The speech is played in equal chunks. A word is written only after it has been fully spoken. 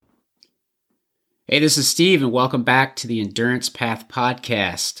Hey, this is Steve, and welcome back to the Endurance Path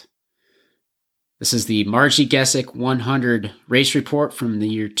Podcast. This is the Marji Gesick 100 race report from the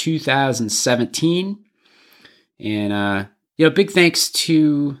year 2017. And, big thanks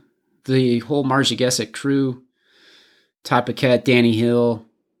to the whole Marji Gesick crew, Todd Paquette, Danny Hill,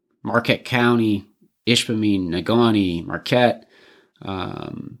 Marquette County, Ishpeming, Negaunee, Marquette,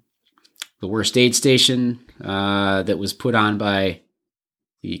 the Worst Aid Station that was put on by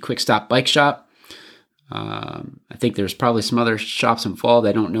the Quick Stop Bike Shop. I think there's probably some other shops involved.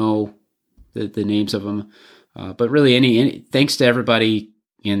 I don't know the names of them, but really, any thanks to everybody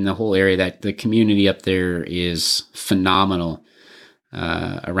in the whole area. That the community up there is phenomenal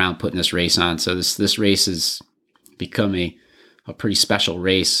around putting this race on. So this race has become a pretty special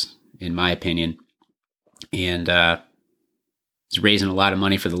race, in my opinion, and it's raising a lot of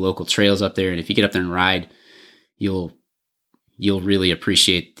money for the local trails up there. And if you get up there and ride, you'll really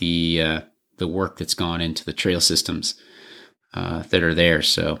appreciate the work that's gone into the trail systems that are there.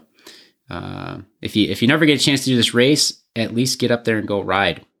 So if you never get a chance to do this race, at least get up there and go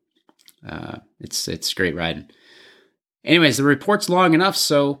ride. It's great riding. Anyways, the report's long enough,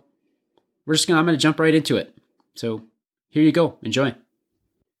 so I'm going to jump right into it. So here you go. Enjoy.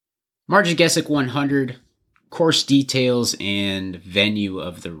 Marji Gesick 100, course details and venue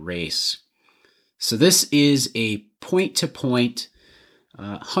of the race. So this is a point-to-point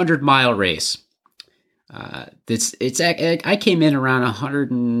 100-mile race. I came in around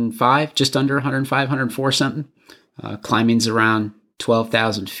 105, just under 105, 104 something. Climbing's around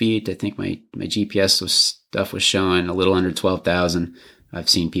 12,000 feet. I think my GPS stuff was showing a little under 12,000. I've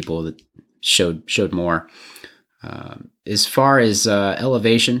seen people that showed more. As far as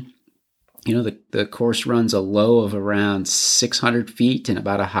elevation, the course runs a low of around 600 feet and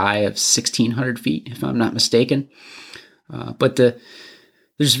about a high of 1,600 feet, if I'm not mistaken. But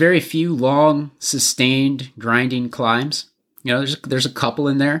there's very few long, sustained, grinding climbs. There's a couple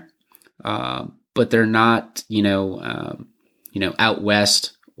in there, but they're not, out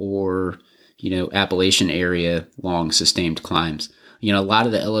west or, Appalachian area long, sustained climbs. A lot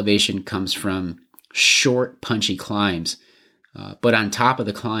of the elevation comes from short, punchy climbs. But on top of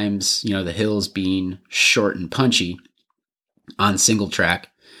the climbs, the hills being short and punchy on single track,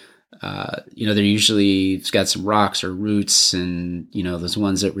 they're usually, it's got some rocks or roots, and, those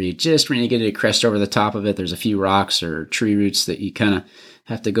ones that when you get a crest over the top of it, there's a few rocks or tree roots that you kind of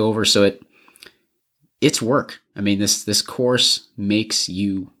have to go over. So it's work. I mean, this course makes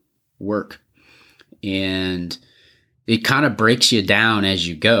you work, and it kind of breaks you down as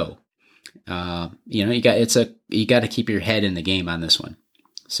you go. You got to keep your head in the game on this one.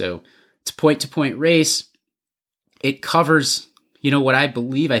 So it's a point-to-point race. It covers, what I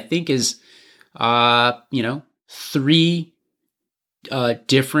think is, 3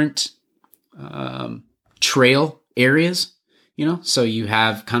 different trail areas. So you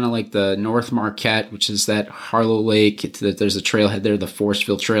have kind of like the North Marquette, which is that Harlow Lake. There's a trailhead there, the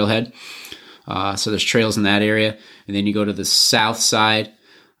Forestville trailhead. So there's trails in that area. And then you go to the south side,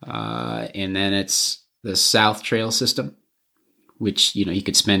 and then it's the South Trail system, which, you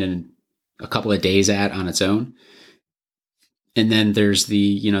could spend a couple of days at on its own. And then there's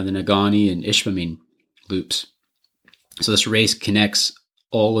the Negaunee and Ishpeming loops. So this race connects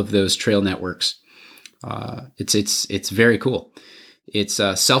all of those trail networks. It's very cool. It's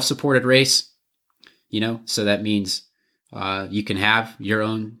a self-supported race, so that means you can have your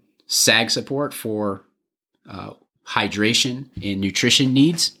own SAG support for hydration and nutrition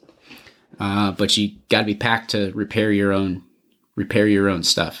needs, but you got to be packed to repair your own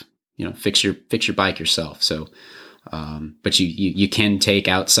stuff. Fix your bike yourself. So, but you can take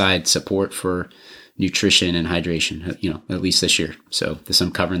outside support for nutrition and hydration. At least this year. So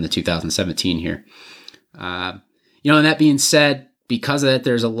I'm covering the 2017 here. And that being said, because of that,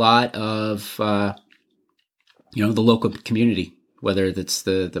 there's a lot of the local community, whether it's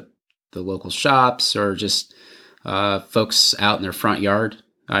the local shops or just folks out in their front yard.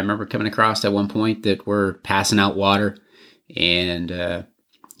 I remember coming across at one point that were passing out water and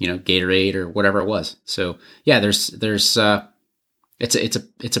Gatorade or whatever it was. So yeah, there's it's a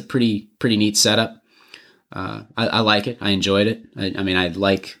pretty neat setup. I like it. I enjoyed it.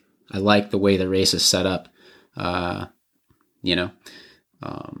 I like the way the race is set up.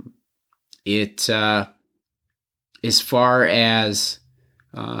 As far as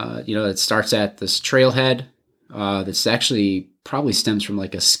it starts at this trailhead that's actually probably stems from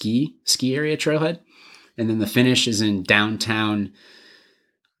like a ski area trailhead, and then the finish is in downtown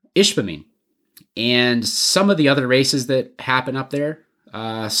Ishpeming. And some of the other races that happen up there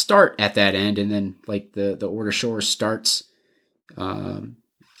start at that end, and then like the Order Shore starts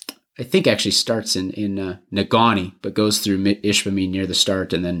I think actually starts in Nagani, but goes through Ishpeming near the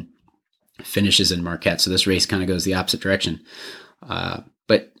start and then finishes in Marquette. So this race kind of goes the opposite direction.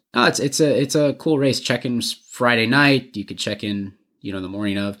 But no, it's a cool race. Check-ins Friday night. You could check in, the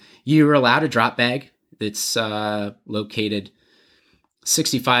morning of. You were allowed a drop bag that's located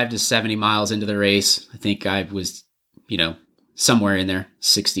 65 to 70 miles into the race. I think I was, somewhere in there.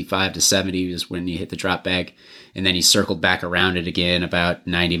 65 to 70 is when you hit the drop bag. And then he circled back around it again about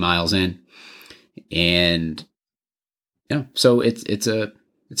 90 miles in. And so it's a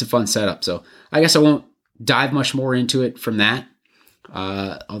fun setup. So I guess I won't dive much more into it from that,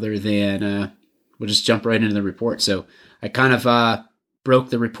 other than we'll just jump right into the report. So I kind of broke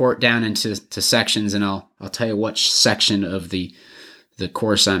the report down into sections, and I'll tell you which section of the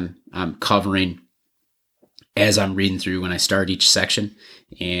course I'm covering as I'm reading through when I start each section.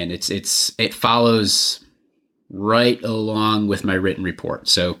 And it follows right along with my written report.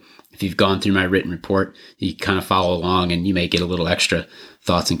 So if you've gone through my written report, you kind of follow along, and you may get a little extra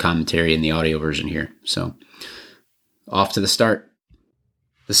thoughts and commentary in the audio version here. So off to the start.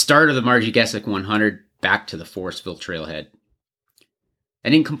 The start of the Marji Gesick 100 back to the Forestville Trailhead. I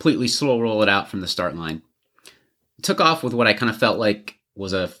didn't completely slow roll it out from the start line. It took off with what I kind of felt like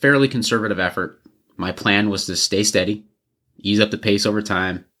was a fairly conservative effort. My plan was to stay steady, ease up the pace over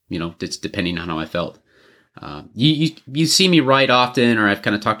time, it's depending on how I felt. You see me write often, or I've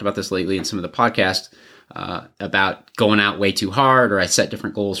kind of talked about this lately in some of the podcasts, about going out way too hard, or I set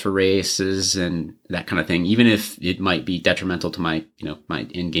different goals for races and that kind of thing, even if it might be detrimental to my, my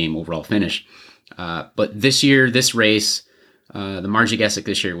in-game overall finish. But this year, this race, the Marji Gesick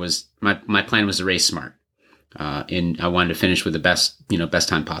this year was, my plan was to race smart. And I wanted to finish with the best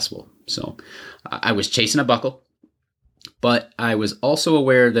time possible. So I was chasing a buckle, but I was also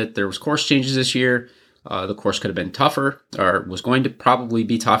aware that there was course changes this year. The course could have been tougher, or was going to probably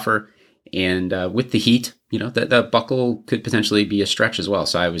be tougher. And with the heat, the buckle could potentially be a stretch as well.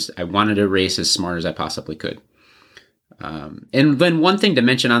 So I wanted to race as smart as I possibly could. And then one thing to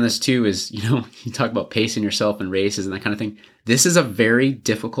mention on this too is, you talk about pacing yourself in races and that kind of thing. This is a very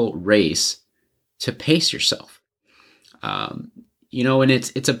difficult race to pace yourself. And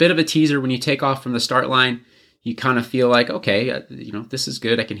it's a bit of a teaser when you take off from the start line. You kind of feel like, okay, this is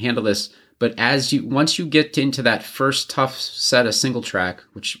good. I can handle this. But once you get into that first tough set of single track,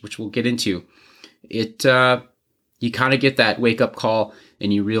 which we'll get into, you kind of get that wake up call,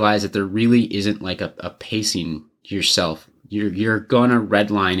 and you realize that there really isn't like a pacing yourself. You're gonna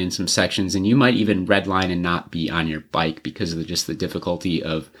redline in some sections, and you might even redline and not be on your bike because of just the difficulty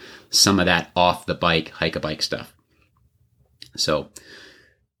of some of that off the bike, hike a bike stuff. So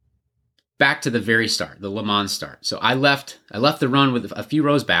back to the very start, the Le Mans start. So I left the run with a few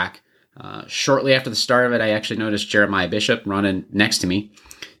rows back. Shortly after the start of it, I actually noticed Jeremiah Bishop running next to me,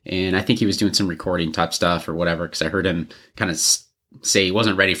 and I think he was doing some recording type stuff or whatever, because I heard him kind of say he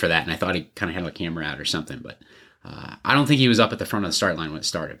wasn't ready for that, and I thought he kind of had a camera out or something, but I don't think he was up at the front of the start line when it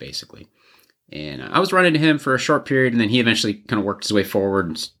started, basically. And I was running to him for a short period, and then he eventually kind of worked his way forward,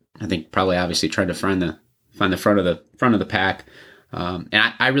 and I think probably obviously trying to find the front of the pack. And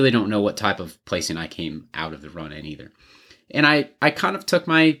I really don't know what type of placing I came out of the run in either. And I kind of took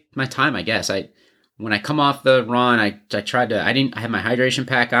my time, I guess. When I come off the run, I had my hydration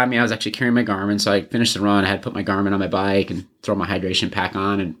pack on me. I was actually carrying my Garmin, so I finished the run. I had to put my Garmin on my bike and throw my hydration pack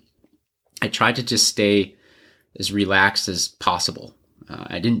on, and I tried to just stay as relaxed as possible.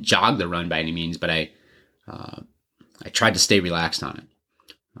 I didn't jog the run by any means, but I tried to stay relaxed on it.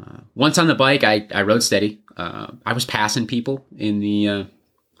 Once on the bike, I rode steady. I was passing people in the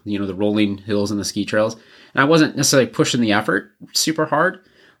rolling hills and the ski trails, and I wasn't necessarily pushing the effort super hard,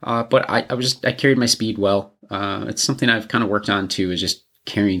 but I carried my speed well. It's something I've kind of worked on too, is just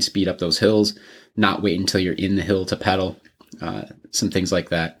carrying speed up those hills, not wait until you're in the hill to pedal, some things like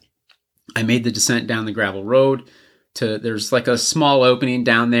that. I made the descent down the gravel road there's like a small opening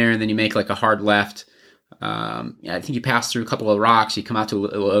down there, and then you make like a hard left. I think you pass through a couple of rocks, you come out to a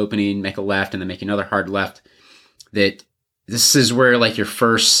little opening, make a left, and then make another hard left. This is where like your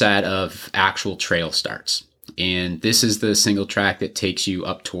first set of actual trail starts. And this is the single track that takes you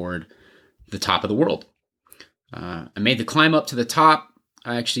up toward the top of the world. I made the climb up to the top.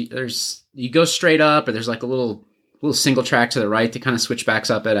 You go straight up, or there's like a little single track to the right that kind of switchbacks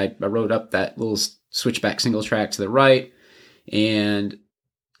up it. I rode up that little switchback single track to the right, and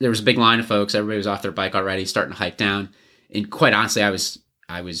there was a big line of folks. Everybody was off their bike already, starting to hike down. And quite honestly, I was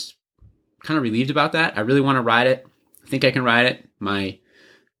kind of relieved about that. I really want to ride it. I think I can ride it. My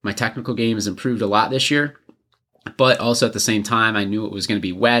technical game has improved a lot this year, but also at the same time, I knew it was going to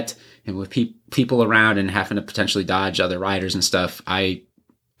be wet, and with people around and having to potentially dodge other riders and stuff, I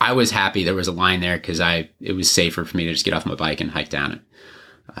I was happy there was a line there because it was safer for me to just get off my bike and hike down it.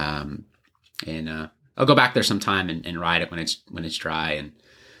 I'll go back there sometime and ride it when it's dry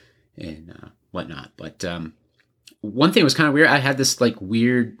and whatnot. But one thing was kind of weird. I had this like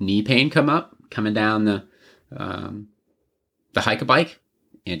weird knee pain coming down the hike a bike.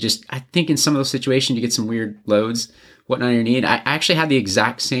 And just, I think in some of those situations, you get some weird loads, whatnot on your knee. And I actually had the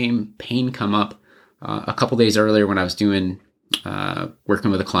exact same pain come up a couple days earlier when I was doing,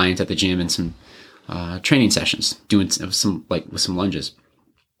 working with a client at the gym and some training sessions, doing some, like with some lunges.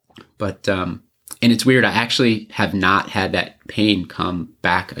 But, and it's weird. I actually have not had that pain come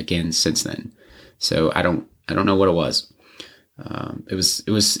back again since then. So I don't know what it was. It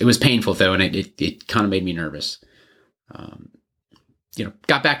was painful though. And it kind of made me nervous.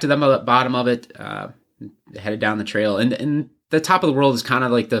 Got back to the bottom of it, headed down the trail, and the top of the world is kind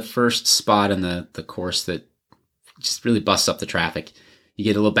of like the first spot in the course that just really busts up the traffic. You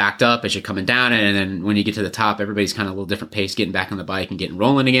get a little backed up as you're coming down it, and then when you get to the top, everybody's kind of a little different pace, getting back on the bike and getting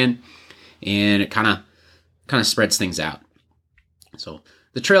rolling again, and it kind of spreads things out. So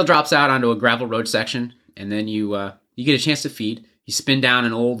the trail drops out onto a gravel road section, and then you get a chance to feed. You spin down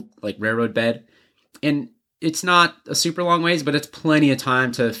an old like railroad bed, and it's not a super long ways, but it's plenty of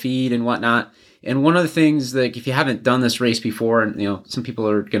time to feed and whatnot. And one of the things that if you haven't done this race before, and some people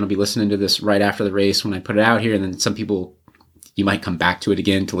are going to be listening to this right after the race when I put it out here, and then some people, you might come back to it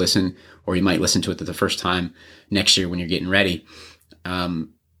again to listen, or you might listen to it the first time next year when you're getting ready.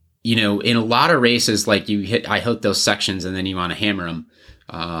 In a lot of races, like I hit those sections and then you want to hammer them.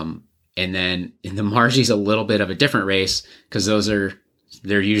 And then in the Marji's a little bit of a different race because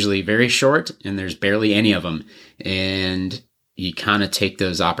they're usually very short and there's barely any of them. And you kind of take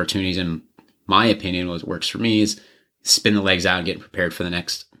those opportunities. In my opinion, what works for me is spin the legs out and get prepared for the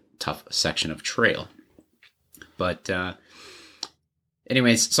next tough section of trail. But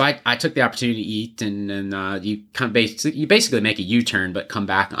anyways, so I took the opportunity to eat and you basically make a U-turn, but come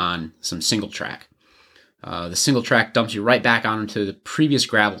back on some single track. The single track dumps you right back onto the previous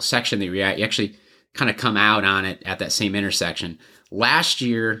gravel section that you actually kind of come out on it at that same intersection. Last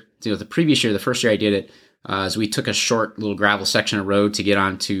year, the previous year, the first year I did it, is we took a short little gravel section of road to get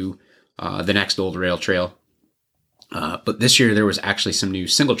onto the next old rail trail. But this year there was actually some new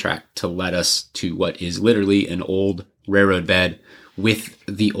single track to let us to what is literally an old railroad bed with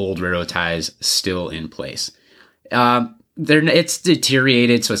the old railroad ties still in place. It's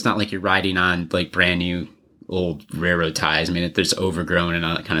deteriorated, so it's not like you're riding on like brand new old railroad ties. I mean, there's overgrown and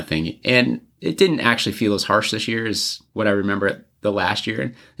all that kind of thing. And it didn't actually feel as harsh this year as what I remember the last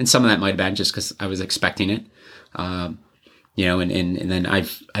year. And some of that might have been just because I was expecting it. And then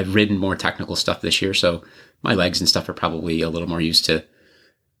I've ridden more technical stuff this year. So my legs and stuff are probably a little more used to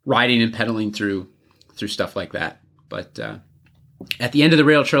riding and pedaling through stuff like that. But at the end of the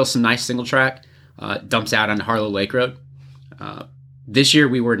rail trail, some nice single track dumps out onto Harlow Lake Road. This year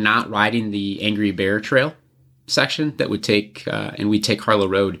we were not riding the Angry Bear Trail section that would take, and we'd take Harlow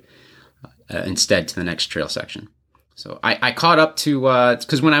Road instead to the next trail section. So I caught up to,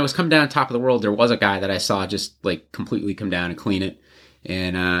 because when I was coming down top of the world, there was a guy that I saw just like completely come down and clean it.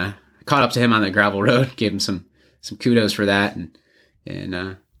 And I caught up to him on the gravel road, gave him some kudos for that.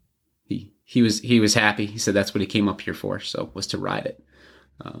 And he was happy. He said that's what he came up here for, so was to ride it.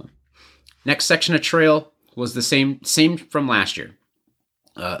 Next section of trail was the same from last year.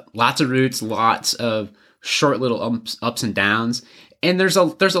 Lots of roots, lots of short little ups and downs. And there's a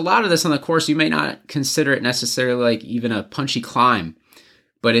lot of this on the course. You may not consider it necessarily like even a punchy climb,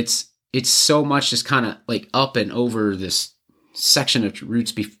 but it's so much just kind of like up and over this section of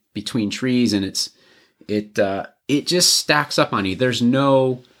roots between trees, and it just stacks up on you. There's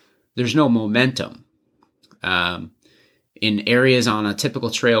no momentum. In areas on a typical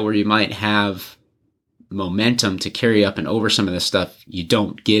trail where you might have momentum to carry up and over some of this stuff, you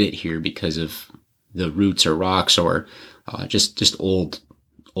don't get it here because of the roots or rocks or just old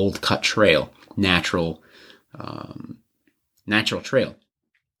cut trail, natural trail.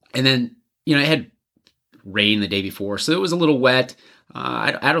 And then, it had rain the day before, so it was a little wet.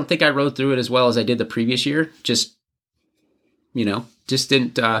 I don't think I rode through it as well as I did the previous year. Just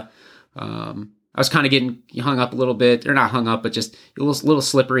didn't, I was kind of getting hung up a little bit, or not hung up, but just a little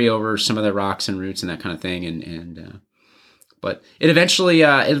slippery over some of the rocks and roots and that kind of thing. But it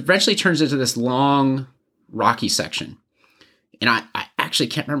eventually turns into this long rocky section. And I actually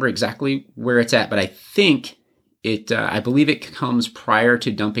can't remember exactly where it's at, but I think I believe it comes prior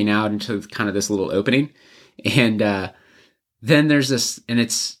to dumping out into kind of this little opening. And then there's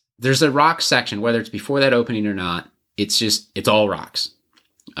a rock section, whether it's before that opening or not, it's all rocks.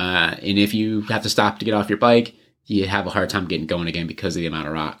 And if you have to stop to get off your bike, you have a hard time getting going again because of the amount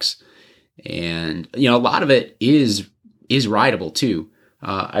of rocks. And, you know, a lot of it is rideable too.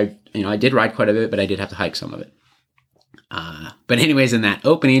 I did ride quite a bit, but I did have to hike some of it. But anyways, in that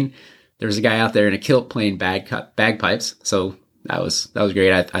opening, there was a guy out there in a kilt playing bagpipes. So that was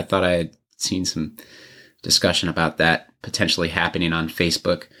great. I thought I had seen some discussion about that potentially happening on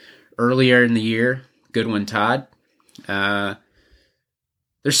Facebook earlier in the year. Good one, Todd. There's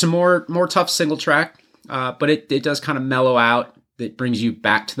some more tough single track, but it does kind of mellow out. It brings you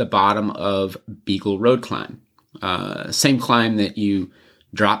back to the bottom of Beagle Road climb. Same climb that you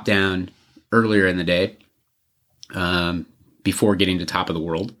dropped down earlier in the day, before getting to top of the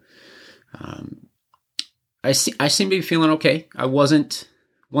world. I seem to be feeling okay.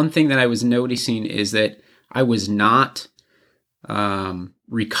 One thing that I was noticing is that I was not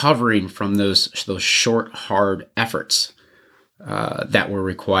recovering from those short, hard efforts that were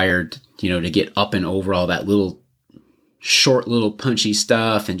required, to get up and over all that little punchy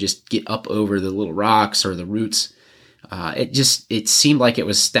stuff and just get up over the little rocks or the roots. It seemed like it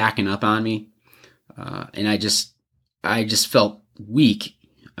was stacking up on me, and I just felt weak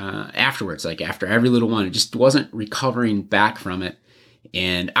afterwards. Like after every little one, it just wasn't recovering back from it.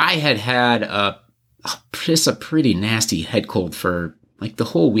 And I had a pretty nasty head cold for like the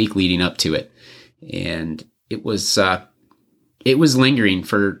whole week leading up to it. And it was lingering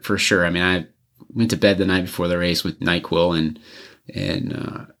for sure. I mean, I went to bed the night before the race with NyQuil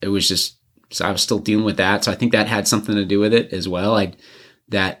and it was just, so I was still dealing with that. So I think that had something to do with it as well.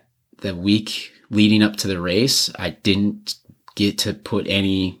 The week leading up to the race, I didn't get to put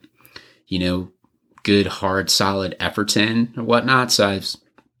any, good, hard, solid efforts in or whatnot. So I was,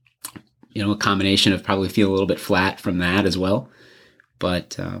 a combination of probably feel a little bit flat from that as well.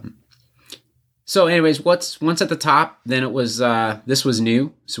 But, so anyways, once at the top, then it was, this was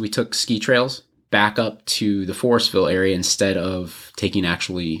new. So we took ski trails back up to the Forestville area instead of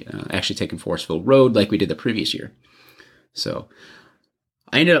actually taking Forestville Road like we did the previous year. So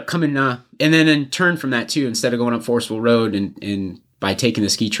I ended up coming, and then in turn from that too, instead of going up Forestville Road and by taking the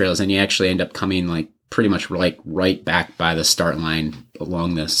ski trails, and you actually end up coming like pretty much like right back by the start line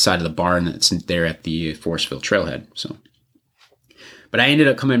along the side of the barn that's there at the Forestville Trailhead. So, but I ended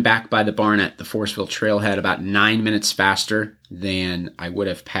up coming back by the barn at the Forestville Trailhead about 9 minutes faster than I would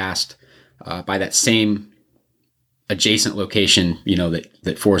have passed by that same adjacent location,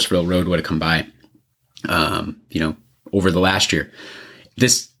 that Forestville Road would have come by, over the last year.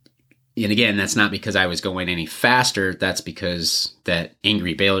 And again, that's not because I was going any faster. That's because that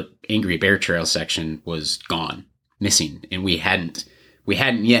Angry Bear Trail section was gone, missing, and we hadn't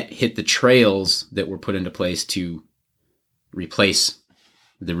yet hit the trails that were put into place to replace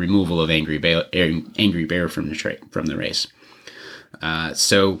the removal of Angry Bear from the race.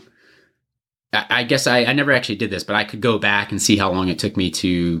 So I guess I never actually did this, but I could go back and see how long it took me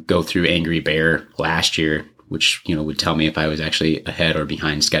to go through Angry Bear last year, which, would tell me if I was actually ahead or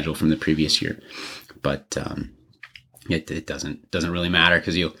behind schedule from the previous year. But it doesn't really matter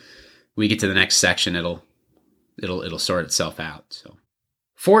because we get to the next section, it'll sort itself out. So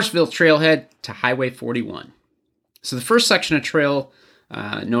Forestville Trailhead to Highway 41. So the first section of trail,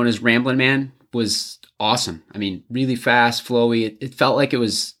 known as Ramblin' Man, was awesome. I mean, really fast, flowy. It felt like it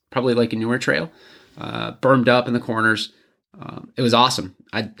was probably like a newer trail, bermed up in the corners. It was awesome.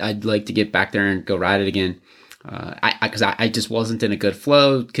 I'd like to get back there and go ride it again. Because I just wasn't in a good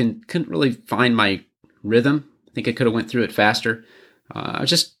flow, couldn't really find my rhythm. I think I could have went through it faster. I was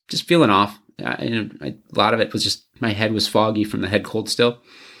just feeling off. A lot of it was just my head was foggy from the head cold still.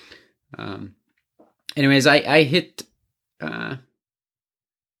 Anyways, I hit the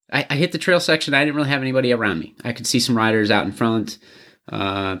trail section. I didn't really have anybody around me. I could see some riders out in front,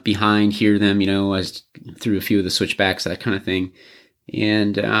 behind, hear them. I was through a few of the switchbacks, that kind of thing,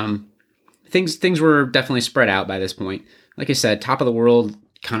 and Things were definitely spread out by this point. Like I said, top of the world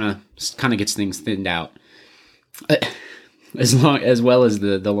kind of gets things thinned out, as well as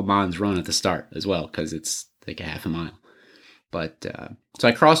the Le Mans run at the start as well, because it's like a half a mile. But so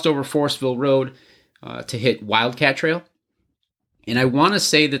I crossed over Forestville Road to hit Wildcat Trail, and I want to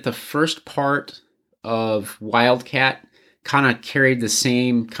say that the first part of Wildcat kind of carried the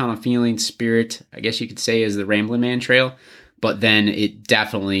same kind of feeling, spirit, I guess you could say, as the Ramblin' Man Trail. But then it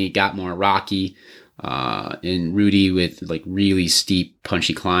definitely got more rocky and rooty with like really steep,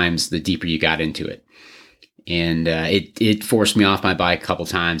 punchy climbs the deeper you got into it. And it forced me off my bike a couple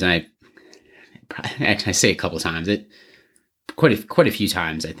times. And I say a couple times, quite a few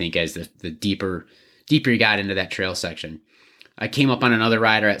times, I think, as the deeper you got into that trail section. I came up on another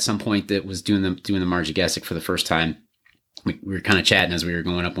rider at some point that was doing the Marji Gesick for the first time. We were kind of chatting as we were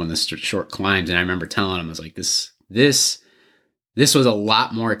going up one of the short climbs. And I remember telling him, I was like, this This was a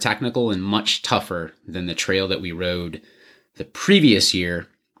lot more technical and much tougher than the trail that we rode the previous year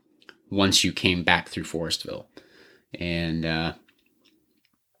once you came back through Forestville. And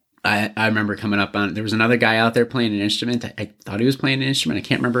I remember coming up on, there was another guy out there playing an instrument. I thought he was playing an instrument. I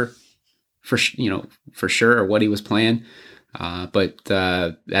can't remember for sure or what he was playing. But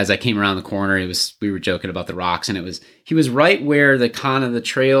as I came around the corner, we were joking about the rocks, and he was right where the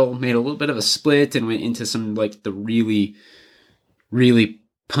trail made a little bit of a split and went into some like the really, really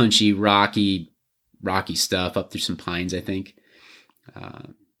punchy, rocky stuff up through some pines, I think.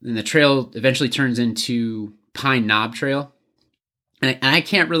 And the trail eventually turns into Pine Knob Trail. And I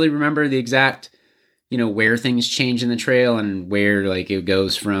can't really remember the exact, where things change in the trail and where like it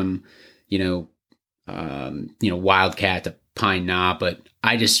goes from, Wildcat to Pine Knob. But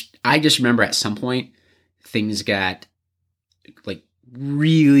I just remember at some point things got like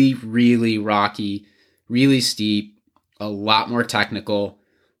really, really rocky, really steep, a lot more technical,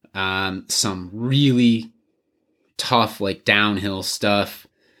 some really tough like downhill stuff,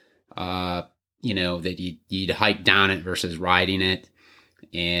 that you'd hike down it versus riding it.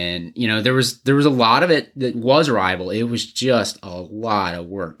 And, there was a lot of it that was rideable. It was just a lot of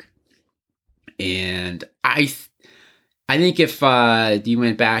work. And I think if you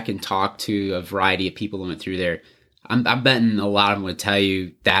went back and talked to a variety of people who went through there, I'm betting a lot of them would tell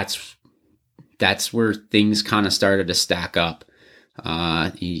you that's where things kind of started to stack up.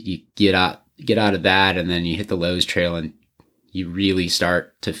 You get out of that, and then you hit the Lowe's Trail, and you really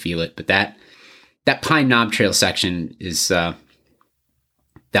start to feel it. But that Pine Knob Trail section is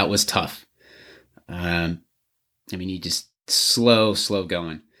that was tough. You just slow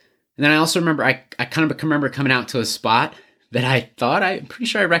going. And then I also remember I kind of remember coming out to a spot that I'm pretty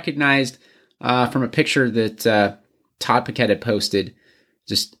sure I recognized from a picture that Todd Paquette had posted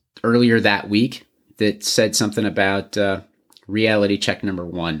just earlier that week that said something about reality check number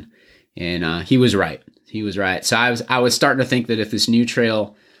 1. And he was right. So I was starting to think that if this new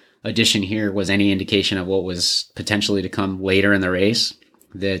trail addition here was any indication of what was potentially to come later in the race,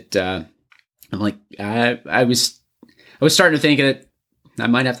 that I'm like, I was starting to think that I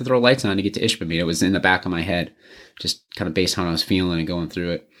might have to throw lights on to get to Ishpeming. It was in the back of my head, just kind of based on how I was feeling and going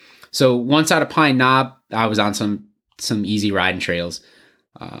through it. So once out of Pine Knob, I was on some easy riding trails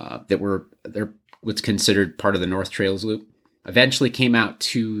they're what's considered part of the North Trails loop. Eventually came out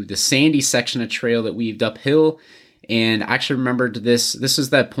to the sandy section of trail that weaved uphill. And I actually remembered this. This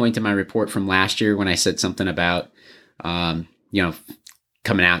is that point in my report from last year when I said something about,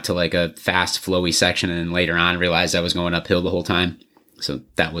 coming out to like a fast, flowy section, and then later on realized I was going uphill the whole time. So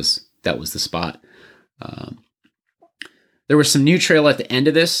that was the spot. There was some new trail at the end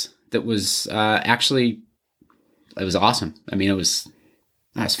of this that was it was awesome. It was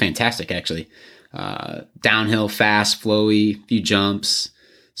fantastic, actually. Downhill, fast, flowy, few jumps,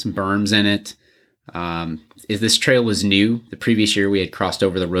 some berms in it. This trail was new. The previous year we had crossed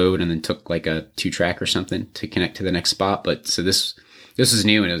over the road and then took like a 2-track or something to connect to the next spot. But so this was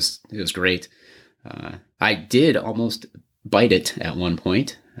new, and it was great. I did almost bite it at one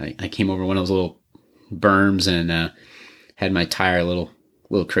point. I came over one of those little berms and had my tire a little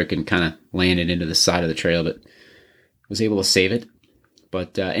crooked and kind of landed into the side of the trail, but was able to save it.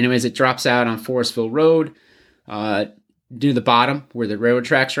 But anyways, it drops out on Forestville Road near the bottom where the railroad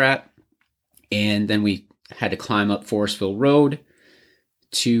tracks are at. And then we had to climb up Forestville Road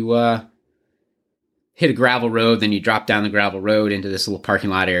to hit a gravel road. Then you drop down the gravel road into this little parking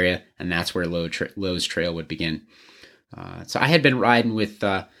lot area, and that's where Lowe's Trail would begin. So I had been riding with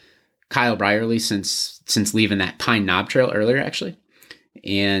Kyle Brierly since leaving that Pine Knob Trail earlier, actually.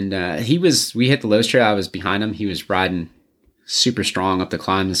 And we hit the Lowe's Trail. I was behind him. He was riding super strong up the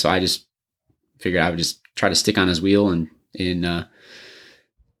climb, so I just figured I would just try to stick on his wheel and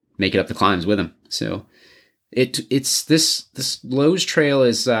make it up the climbs with him. So it's this Lowe's Trail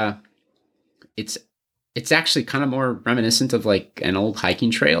is it's actually kind of more reminiscent of like an old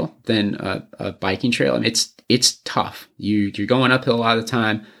hiking trail than a biking trail. It's tough. You're going uphill a lot of the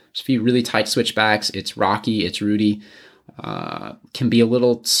time. There's a few really tight switchbacks. It's rocky. It's rooty. Can be a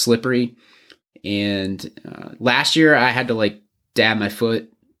little slippery. And last year I had to like dab my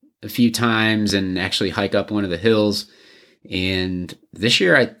foot a few times and actually hike up one of the hills. And this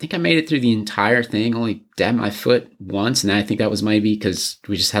year I think I made it through the entire thing, only dabbed my foot once. And I think that was maybe because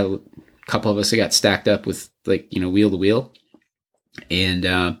we just had a couple of us that got stacked up with like, wheel to wheel.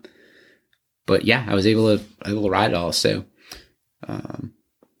 And, but yeah, I was able to ride it all. So,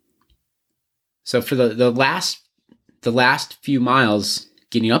 so for the last few miles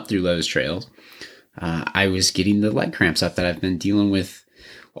getting up through Lowe's Trails, I was getting the leg cramps up that I've been dealing with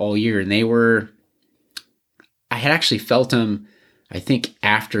all year. And I had actually felt them, I think,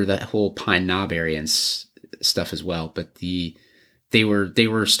 after that whole Pine Knob area and stuff as well. But they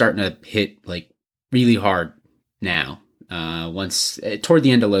were starting to hit like really hard now. Once toward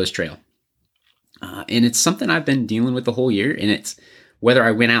the end of Lowe's Trail, and it's something I've been dealing with the whole year. And it's whether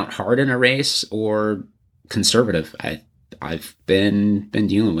I went out hard in a race or conservative, I've been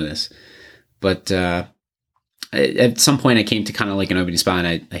dealing with this. But at some point, I came to kind of like an opening spot,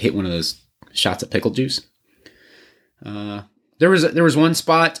 and I hit one of those shots of pickle juice. There was one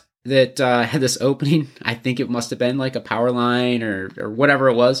spot that had this opening. I think it must have been like a power line or whatever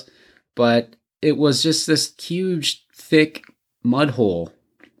it was, but it was just this huge, thick mud hole.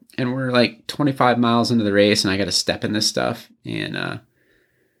 And we're like 25 miles into the race, and I got to step in this stuff. And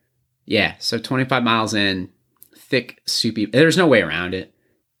so 25 miles in, thick, soupy. There's no way around it.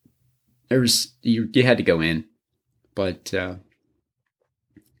 You had to go in, but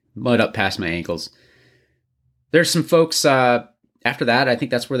mud up past my ankles. There's some folks after that. I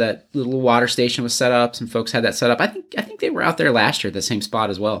think that's where that little water station was set up. Some folks had that set up. I think they were out there last year at the same spot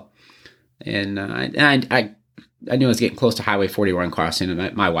as well. And I knew I was getting close to Highway 41 crossing,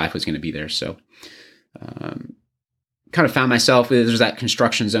 and my wife was going to be there. So kind of found myself, there's that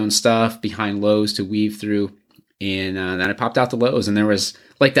construction zone stuff behind Lowe's to weave through. And then I popped out to Lowe's, and there was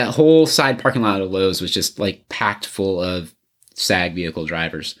like that whole side parking lot of Lowe's was just like packed full of SAG vehicle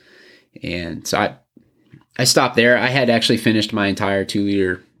drivers. And so I stopped there. I had actually finished my entire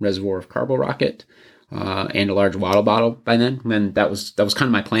 2-liter reservoir of Carbo Rocket and a large water bottle by then. And that was kind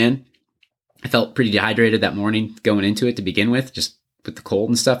of my plan. I felt pretty dehydrated that morning going into it to begin with, just with the cold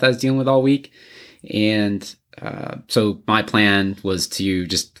and stuff that I was dealing with all week. And so my plan was to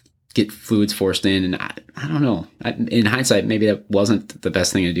just get fluids forced in. And I don't know. In hindsight, maybe that wasn't the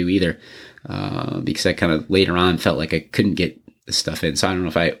best thing to do either, because I kind of later on felt like I couldn't get the stuff in. So I don't know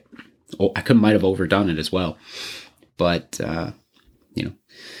if I might have overdone it as well. But,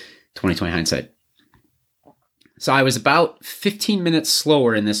 2020 hindsight. So I was about 15 minutes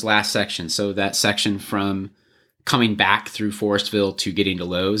slower in this last section. So that section from coming back through Forestville to getting to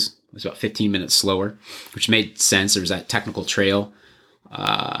Lowe's was about 15 minutes slower, which made sense. There was that technical trail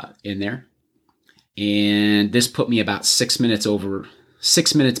in there. And this put me about 6 minutes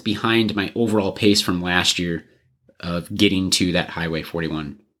behind my overall pace from last year of getting to that Highway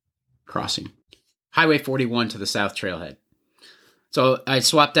 41 crossing. Highway 41 to the South Trailhead. So I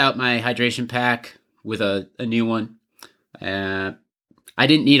swapped out my hydration pack with a new one. I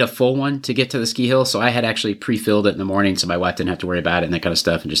didn't need a full one to get to the ski hill, so I had actually pre-filled it in the morning so my wife didn't have to worry about it and that kind of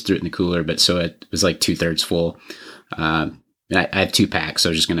stuff, and just threw it in the cooler. But so it was like 2/3 full. And I have 2 packs, so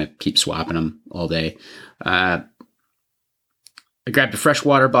I was just going to keep swapping them all day. I grabbed a fresh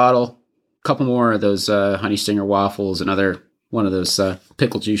water bottle, a couple more of those Honey Stinger waffles, another one of those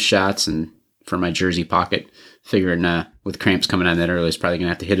pickle juice shots, and for my jersey pocket, figuring with cramps coming on that early, I was probably going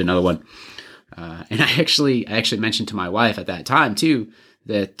to have to hit another one. And I actually mentioned to my wife at that time too,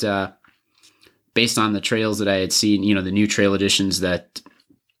 that based on the trails that I had seen, the new trail additions that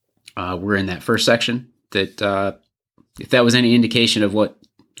were in that first section, that if that was any indication of what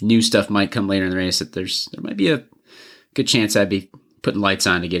new stuff might come later in the race, that there might be a good chance I'd be putting lights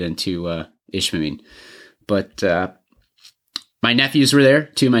on to get into Ishmael. But my nephews were there.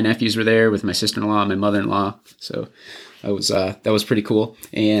 2 of my nephews were there with my sister-in-law and my mother-in-law. So that was pretty cool.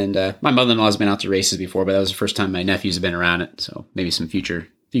 And my mother-in-law's been out to races before, but that was the first time my nephews have been around it. So maybe some future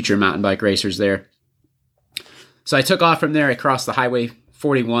mountain bike racers there. So I took off from there. I crossed the Highway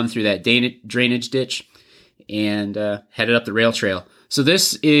 41 through that drainage ditch and headed up the rail trail. So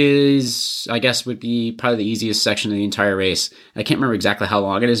this is, I guess, would be probably the easiest section of the entire race. I can't remember exactly how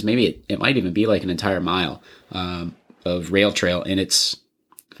long it is. Maybe it might even be like an entire mile of rail trail. And it's,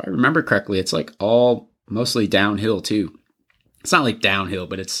 if I remember correctly, it's like all mostly downhill too. It's not like downhill,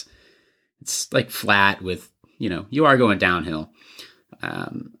 but it's like flat with, you are going downhill.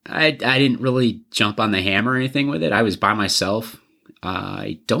 I didn't really jump on the hammer or anything with it. I was by myself.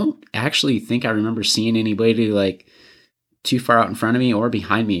 I don't actually think I remember seeing anybody like too far out in front of me or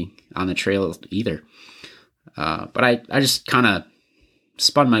behind me on the trail either. But I just kind of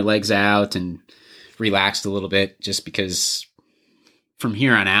spun my legs out and relaxed a little bit, just because from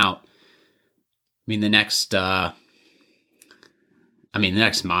here on out, the next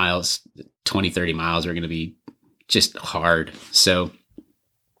miles, 20, 30 miles are going to be just hard. So,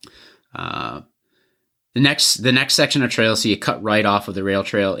 the next section of trail, so you cut right off of the rail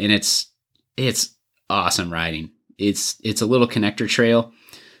trail, and it's awesome riding. It's a little connector trail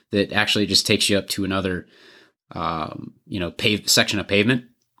that actually just takes you up to another, paved section of pavement.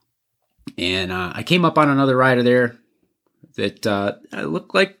 And I came up on another rider there that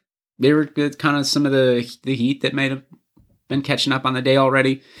looked like they were good, kind of some of the heat that may have been catching up on the day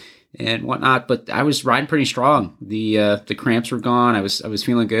already and whatnot. But I was riding pretty strong. The cramps were gone. I was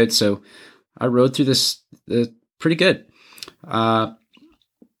feeling good. So I rode through this pretty good.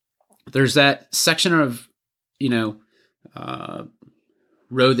 There's that section of,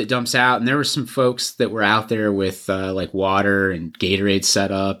 road that dumps out, and there were some folks that were out there with like water and Gatorade set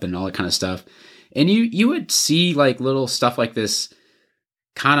up and all that kind of stuff. And you would see like little stuff like this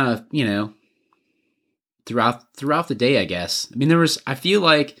kind of, throughout the day, I guess. I mean, I feel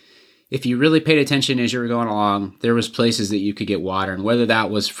like if you really paid attention as you were going along, there was places that you could get water, and whether that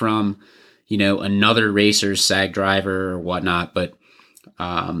was from, another racer's sag driver or whatnot. But,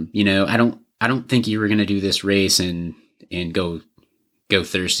 I don't think you were going to do this race and go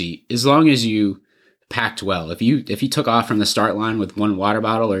thirsty, as long as you packed well. If you took off from the start line with one water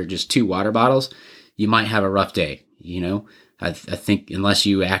bottle or just 2 water bottles, you might have a rough day. I think unless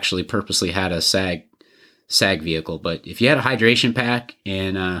you actually purposely had a sag vehicle. But if you had a hydration pack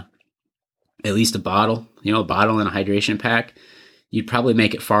and at least a bottle and a hydration pack, you'd probably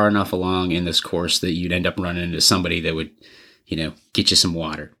make it far enough along in this course that you'd end up running into somebody that would get you some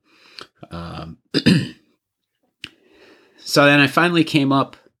water. So then I finally came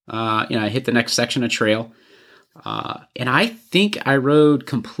up, I hit the next section of trail, and I think I rode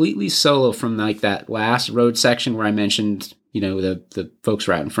completely solo from like that last road section where I mentioned, the folks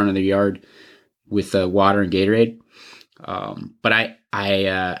were out in front of their yard with water and Gatorade. But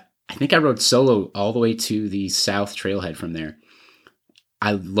I think I rode solo all the way to the south trailhead from there.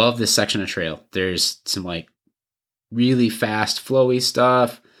 I love this section of trail. There's some like really fast, flowy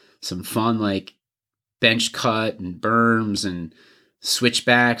stuff, some fun like bench cut and berms and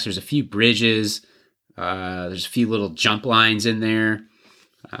switchbacks. There's a few bridges. There's a few little jump lines in there.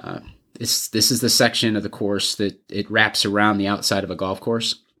 This is the section of the course that it wraps around the outside of a golf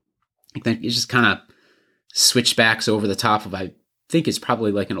course. I think it just kind of switchbacks over the top of, I think it's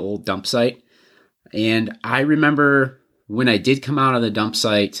probably like an old dump site. And I remember when I did come out of the dump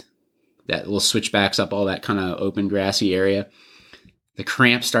site, that little switchbacks up all that kind of open grassy area, the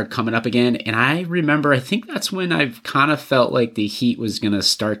cramps start coming up again. And I remember, I think that's when I've kind of felt like the heat was going to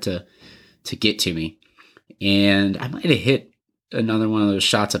start to get to me. And I might have hit another one of those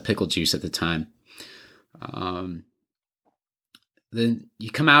shots of pickle juice at the time. Then you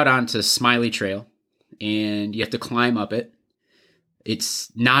come out onto Smiley Trail and you have to climb up it.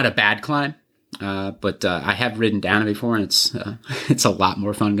 It's not a bad climb, but I have ridden down it before, and it's a lot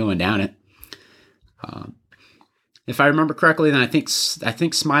more fun going down it. If I remember correctly, then I think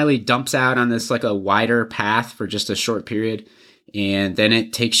Smiley dumps out on this like a wider path for just a short period, and then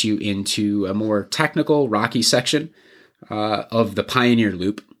it takes you into a more technical rocky section of the Pioneer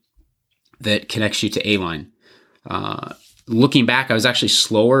Loop that connects you to A-Line. Looking back, I was actually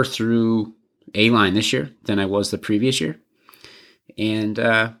slower through A-Line this year than I was the previous year. And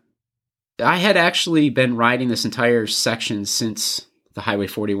I had actually been riding this entire section since the Highway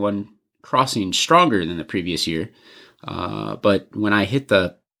 41 crossing stronger than the previous year. But when hit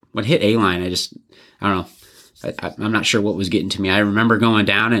A-Line, I don't know. I'm not sure what was getting to me. I remember going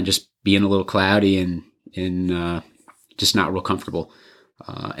down and just being a little cloudy and just not real comfortable.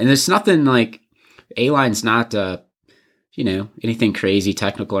 And it's nothing like, A-Line's not, anything crazy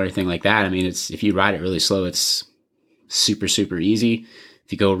technical or anything like that. I mean, if you ride it really slow, it's super, super easy.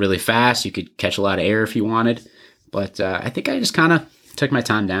 If you go really fast, you could catch a lot of air if you wanted. But I think I just kind of took my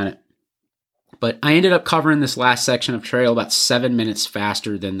time down it. But I ended up covering this last section of trail about 7 minutes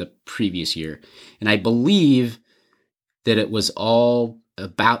faster than the previous year. And I believe that it was all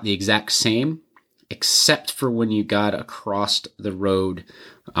about the exact same, except for when you got across the road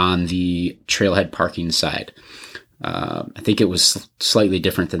on the trailhead parking side. I think it was slightly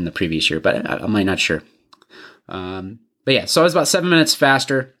different than the previous year, but I'm not sure. But yeah, so I was about 7 minutes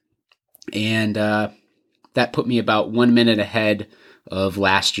faster, and that put me about 1 minute ahead of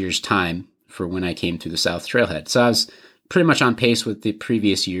last year's time for when I came through the South Trailhead. So I was pretty much on pace with the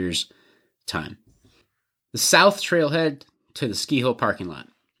previous year's time. The South Trailhead to the Ski Hill parking lot.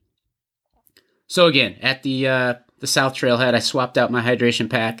 So again, at the South Trailhead, I swapped out my hydration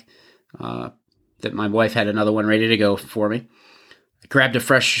pack. That my wife had another one ready to go for me. I grabbed a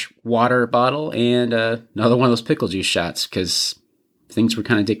fresh water bottle and another one of those pickle juice shots because things were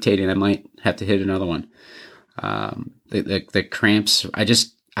kind of dictating I might have to hit another one. The cramps,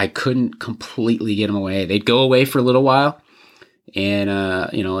 I couldn't completely get them away. They'd go away for a little while, and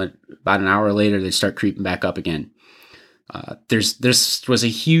about an hour later they'd start creeping back up again. There was a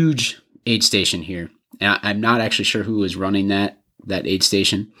huge aid station here, and I'm not actually sure who was running that aid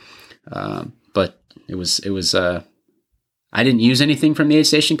station. But it was I didn't use anything from the aid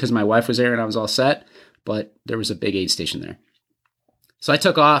station because my wife was there and I was all set, but there was a big aid station there. So I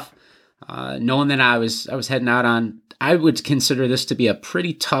took off, knowing that I was heading out on, I would consider this to be a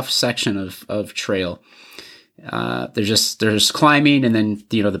pretty tough section of trail. There's climbing, and then,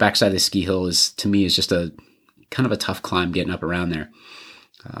 the backside of the ski hill is just a kind of a tough climb getting up around there.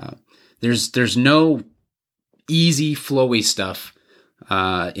 There's no easy flowy stuff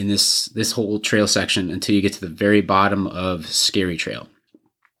in this whole trail section until you get to the very bottom of Scary Trail.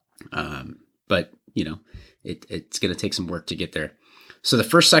 But it's going to take some work to get there. So the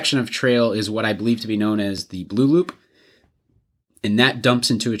first section of trail is what I believe to be known as the Blue Loop, and that dumps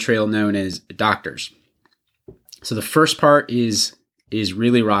into a trail known as Doctors. So the first part is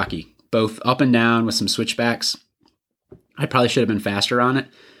really rocky, both up and down with some switchbacks. I probably should have been faster on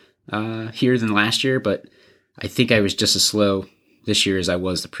it here than last year, but I think I was just as slow this year as I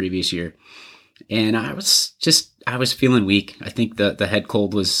was the previous year. And I was feeling weak. I think the head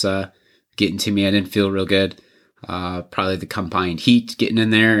cold was getting to me. I didn't feel real good. Probably the combined heat getting in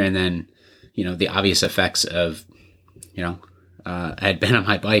there, and then, the obvious effects of, I had been on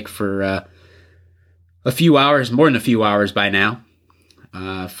my bike for a few hours, more than a few hours by now,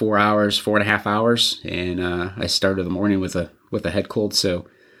 4.5 hours. And I started the morning with a head cold. So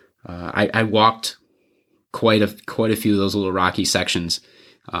I walked quite a few of those little rocky sections.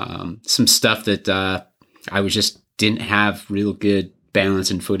 Some stuff that I didn't have real good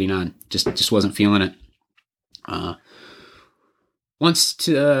balance and footing on. Just wasn't feeling it. Once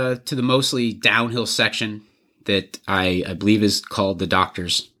to the mostly downhill section that I believe is called the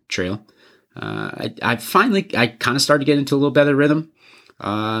Doctors Trail, I kind of started to get into a little better rhythm,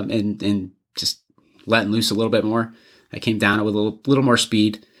 and just letting loose a little bit more. I came down with a little more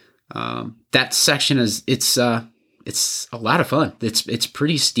speed. That section it's a lot of fun. It's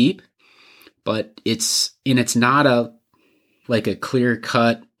pretty steep, but it's not a clear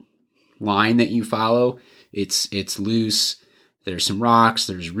cut line that you follow. It's loose. There's some rocks,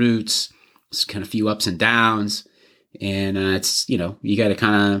 there's roots, there's kind of a few ups and downs. And it's, you got to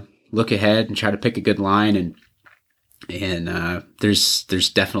kind of look ahead and try to pick a good line. And there's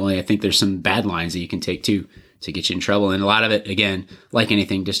definitely, I think there's some bad lines that you can take too to get you in trouble. And a lot of it, again, like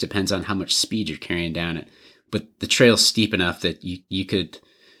anything, just depends on how much speed you're carrying down it. But the trail's steep enough that you got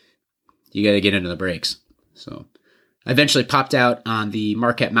to get into the brakes. So I eventually popped out on the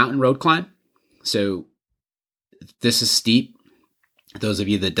Marquette Mountain Road climb. So this is steep. Those of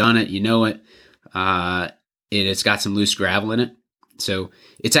you that done it, you know it. It's got some loose gravel in it. So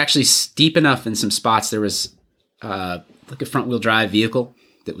it's actually steep enough in some spots. There was a front wheel drive vehicle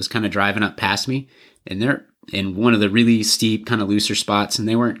that was kind of driving up past me, and they're in one of the really steep, kind of looser spots, and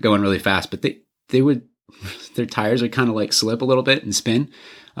they weren't going really fast, but their tires would kind of slip a little bit and spin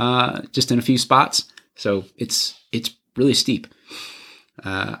just in a few spots. So it's really steep.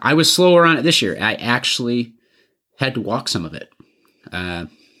 I was slower on it this year. I actually had to walk some of it.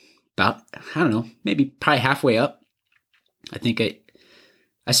 About, I don't know, probably halfway up. I think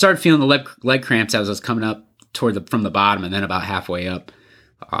I started feeling the leg cramps as I was coming up from the bottom, and then about halfway up,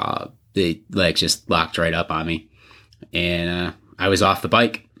 the legs just locked right up on me, and I was off the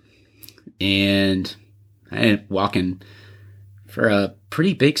bike, and I ended up walking for a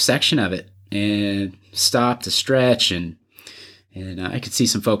pretty big section of it, and stopped to stretch, and I could see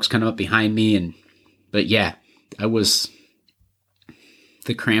some folks kind of up behind me, but yeah,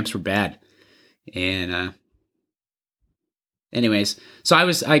 the cramps were bad. And anyways, so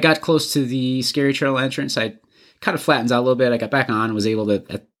I got close to the Scary Trail entrance. I kind of flattens out a little bit. I got back on and was able to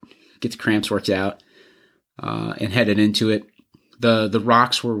get the cramps worked out, and headed into it. The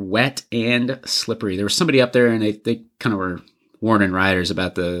rocks were wet and slippery. There was somebody up there, and they kind of were warning riders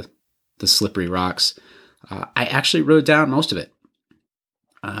about the slippery rocks. I actually rode down most of it.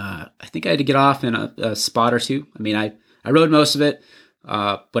 I think I had to get off in a spot or two. I mean, I rode most of it,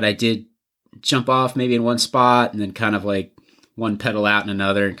 but I did jump off maybe in one spot and then kind of one pedal out in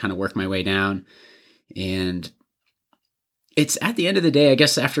another and kind of work my way down. And it's, at the end of the day, I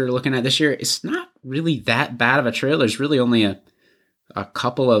guess after looking at this year, it's not really that bad of a trail. There's really only a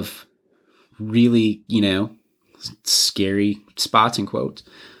couple of really, scary spots in quotes.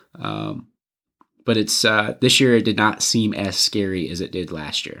 But it's this year it did not seem as scary as it did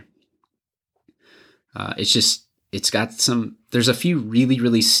last year. It's got there's a few really,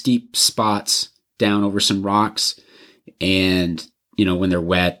 really steep spots down over some rocks, and when they're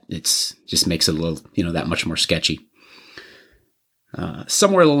wet, it's just makes it a little, that much more sketchy.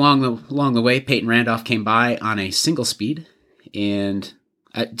 Somewhere along the way, Peyton Randolph came by on a single speed, and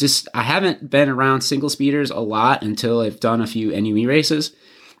I haven't been around single speeders a lot until I've done a few NUE races.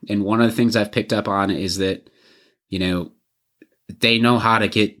 And one of the things I've picked up on is that, they know how to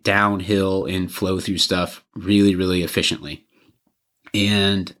get downhill and flow through stuff really, really efficiently.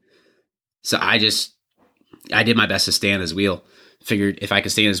 And so I did my best to stay on his wheel. Figured if I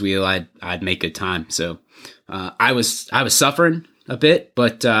could stay on his wheel, I'd make good time. So I was suffering a bit,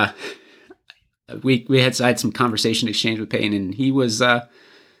 but we had some conversation exchange with Peyton, and he was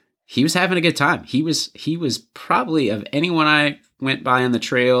having a good time. He was probably, of anyone I went by on the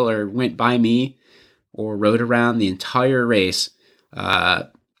trail or went by me or rode around the entire race,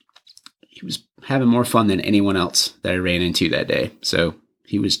 he was having more fun than anyone else that I ran into that day. So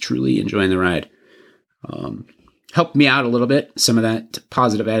he was truly enjoying the ride. Helped me out a little bit. Some of that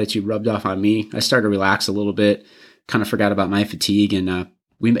positive attitude rubbed off on me. I started to relax a little bit, kind of forgot about my fatigue, and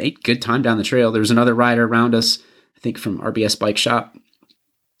we made good time down the trail. There was another rider around us, I think from RBS Bike Shop,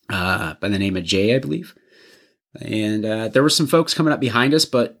 by the name of Jay, I believe. And there were some folks coming up behind us,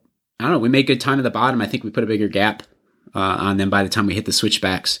 but I don't know, we made good time at the bottom. I think we put a bigger gap on them by the time we hit the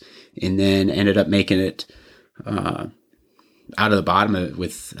switchbacks, and then ended up making it out of the bottom of it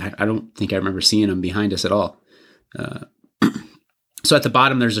with, I don't think I remember seeing them behind us at all. So at the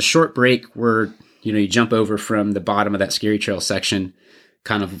bottom, there's a short break where, you jump over from the bottom of that Scary Trail section,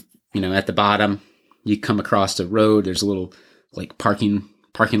 kind of, at the bottom, you come across the road. There's a little like parking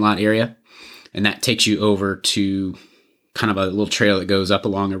lot area, and that takes you over to kind of a little trail that goes up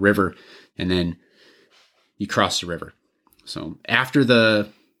along a river, and then you cross the river. So after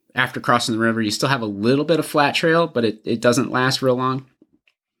crossing the river, you still have a little bit of flat trail, but it doesn't last real long.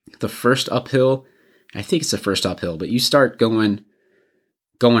 The first uphill, I think it's the first uphill, but you start going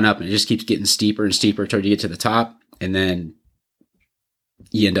up, and it just keeps getting steeper and steeper until you get to the top, and then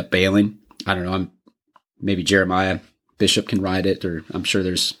you end up bailing. I don't know. Maybe Jeremiah Bishop can ride it, or I'm sure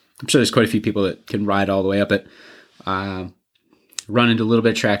there's quite a few people that can ride all the way up it. Run into a little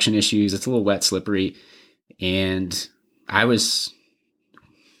bit of traction issues. It's a little wet, slippery, and I was,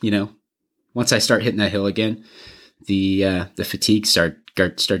 once I start hitting that hill again, the fatigue start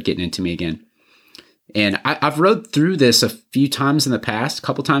getting into me again. And I've rode through this a few times in the past, a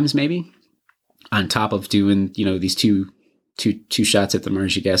couple times maybe, on top of doing, these two shots at the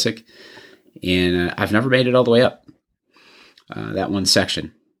Marji Gesick. And I've never made it all the way up that one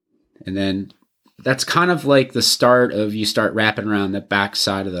section. And then that's kind of like the start of, you start wrapping around the back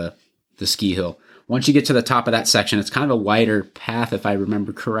side of the ski hill. Once you get to the top of that section, it's kind of a wider path, if I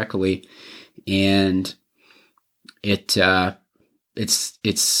remember correctly. And it's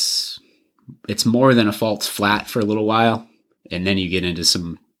more than a false flat for a little while, and then you get into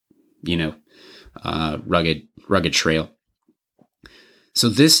some, rugged trail. So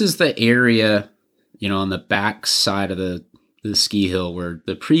this is the area, on the back side of the ski hill where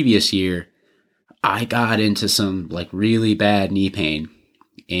the previous year I got into some like really bad knee pain,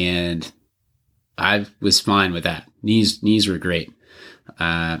 and I was fine with that. Knees were great.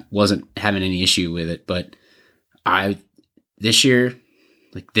 Wasn't having any issue with it, but this year,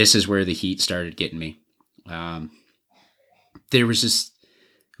 like, this is where the heat started getting me. It was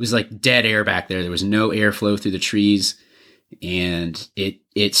like dead air back there. There was no airflow through the trees, and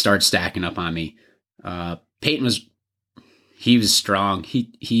it started stacking up on me. Peyton was strong.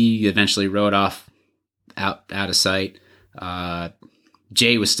 He eventually rode off out of sight.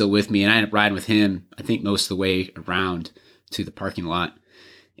 Jay was still with me, and I ended up riding with him, I think, most of the way around to the parking lot.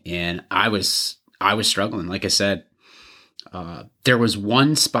 And I was struggling, like I said. There was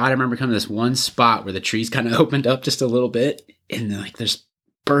one spot, I remember coming to this one spot where the trees kind of opened up just a little bit, and like this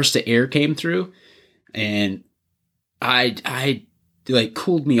burst of air came through, and I like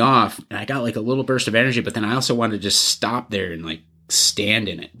cooled me off, and I got like a little burst of energy, but then I also wanted to just stop there and like stand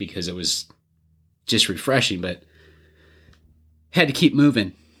in it because it was just refreshing, but had to keep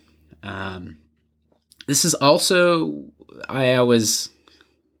moving. This is also, I was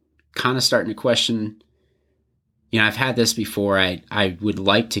kind of starting to question, I've had this before. I would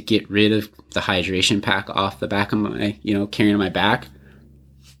like to get rid of the hydration pack off the back of my, carrying on my back.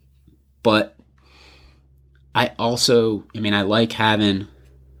 But I also, I like having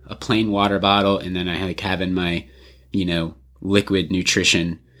a plain water bottle, and then I like having my, liquid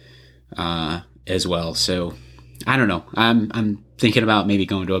nutrition as well. So I don't know. I'm thinking about maybe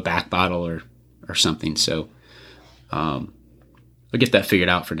going to a back bottle or something. So I'll get that figured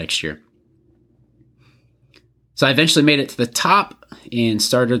out for next year. So I eventually made it to the top and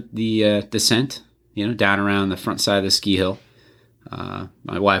started the descent, down around the front side of the ski hill.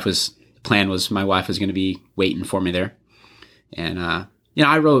 My wife was going to be waiting for me there. And,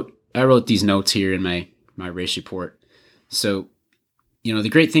 I wrote these notes here in my race report. So, one of the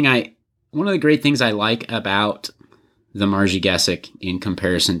great things I like about the Marji Gesick in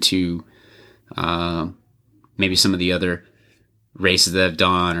comparison to maybe some of the other races that I've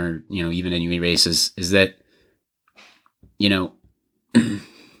done, or, even NUE races, is that,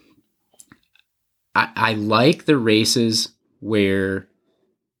 I like the races where,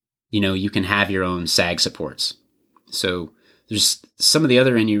 you can have your own sag supports. So there's some of the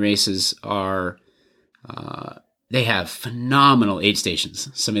other NU races are, they have phenomenal aid stations.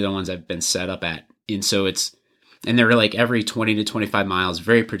 Some of the ones I've been set up at. And so and they're like every 20 to 25 miles,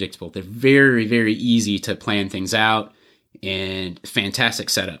 very predictable. They're very, very easy to plan things out and fantastic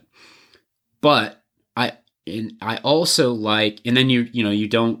setup. But I also like, and then you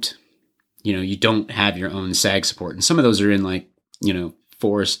don't have your own sag support. And some of those are in like,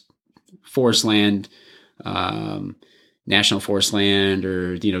 forest land, national forest land,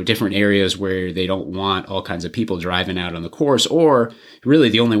 or, different areas where they don't want all kinds of people driving out on the course, or really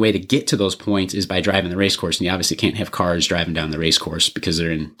the only way to get to those points is by driving the race course. And you obviously can't have cars driving down the race course because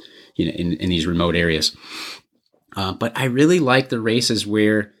they're in these remote areas. But I really like the races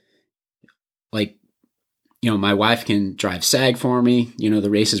where, like, my wife can drive sag for me, the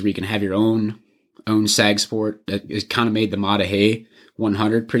races where you can have your own sag support. It kind of made the Madahe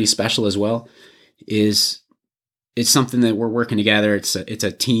 100 pretty special as well. It's something that we're working together. It's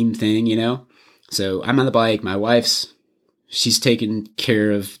a team thing, So I'm on the bike. My she's taking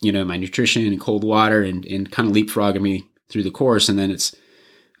care of, my nutrition and cold water and kind of leapfrogging me through the course. And then it's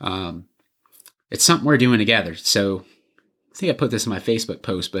something we're doing together. So I think I put this in my Facebook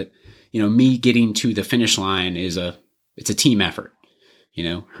post, but me getting to the finish line it's a team effort,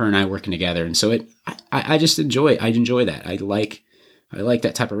 her and I working together. And so I just enjoy that. I like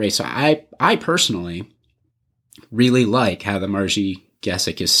that type of race. So I personally really like how the Marji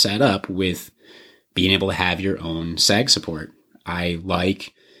Gesick is set up with being able to have your own sag support. I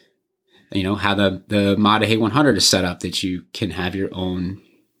like, how the Madahe 100 is set up, that you can have your own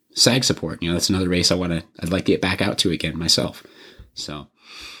sag support. That's another race I'd like to get back out to again myself. So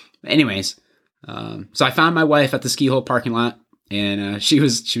anyways, so I found my wife at the ski hole parking lot, and she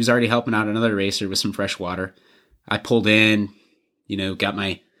was already helping out another racer with some fresh water. I pulled in,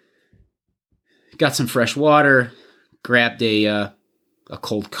 got some fresh water, grabbed a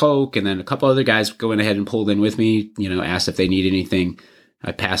cold Coke, and then a couple other guys going ahead and pulled in with me, asked if they need anything.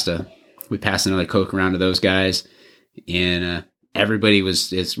 We passed another Coke around to those guys, and everybody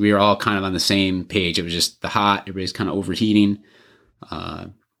we were all kind of on the same page. It was just the hot, everybody's kind of overheating.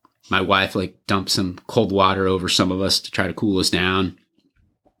 My wife dumped some cold water over some of us to try to cool us down.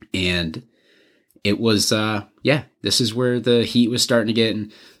 And it was, this is where the heat was starting to get.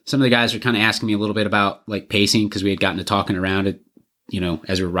 And some of the guys were kind of asking me a little bit about pacing, because we had gotten to talking around it,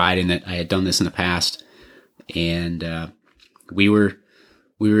 as we were riding, that I had done this in the past. And, we were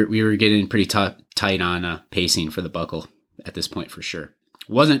getting pretty tight on, pacing for the buckle at this point for sure.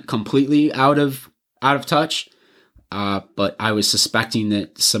 Wasn't completely out of touch. But I was suspecting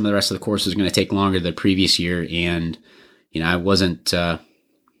that some of the rest of the course was going to take longer than the previous year. And, I wasn't,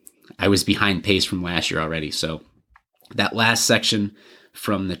 I was behind pace from last year already. So that last section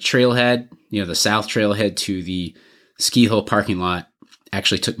from the trailhead, the south trailhead to the ski hill parking lot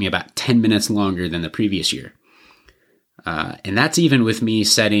actually took me about 10 minutes longer than the previous year. And that's even with me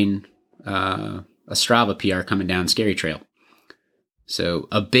setting, a Strava PR coming down Scary Trail. So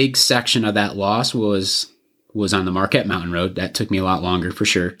a big section of that loss was on the Marquette Mountain Road. That took me a lot longer for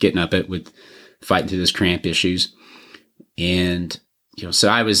sure, getting up it with fighting through those cramp issues. And, so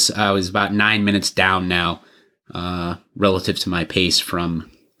I was about 9 minutes down now, relative to my pace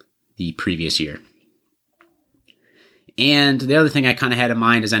from the previous year. And the other thing I kind of had in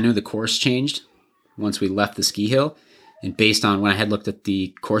mind is I knew the course changed once we left the ski hill. And based on when I had looked at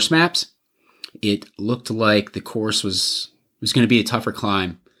the course maps, it looked like the course was going to be a tougher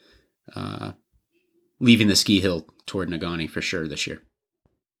climb, leaving the ski hill toward Negaunee for sure this year.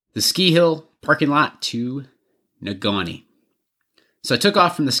 The ski hill parking lot to Negaunee. So I took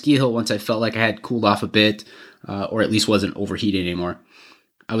off from the ski hill once I felt like I had cooled off a bit, or at least wasn't overheated anymore.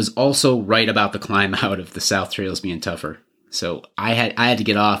 I was also right about the climb out of the south trails being tougher. So I had to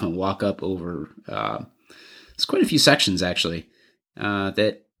get off and walk up over, it's quite a few sections actually,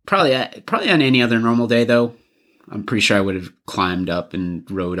 that probably on any other normal day though, I'm pretty sure I would have climbed up and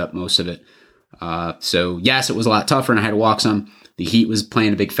rode up most of it. So yes, it was a lot tougher and I had to walk some. The heat was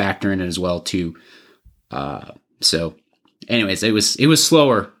playing a big factor in it as well too. So anyways, it was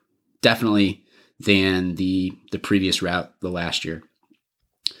slower definitely than the previous route the last year.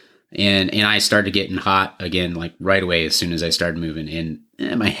 And I started getting hot again, right away as soon as I started moving.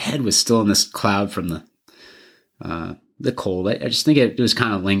 And my head was still in this cloud from the cold. I just think it was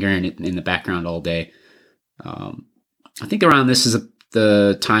kind of lingering in the background all day. I think around this is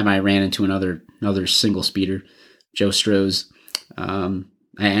the time I ran into another single speeder, Joe Stroh's.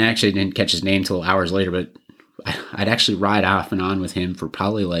 I actually didn't catch his name till hours later, but I'd actually ride off and on with him for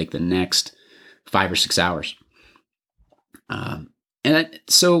probably like the next 5 or 6 hours.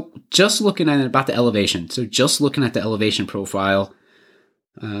 So just looking at it about the elevation, so just looking at the elevation profile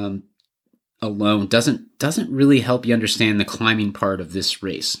alone doesn't really help you understand the climbing part of this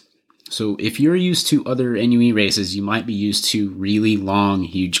race. So if you're used to other NUE races, you might be used to really long,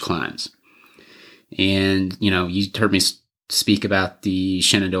 huge climbs. And, you heard me speak about the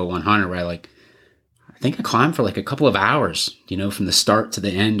Shenandoah 100, where I think I climbed for like a couple of hours, from the start to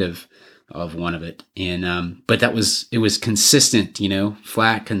the end of one of it. And, but it was consistent,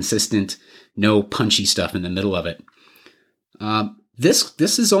 flat, consistent, no punchy stuff in the middle of it. This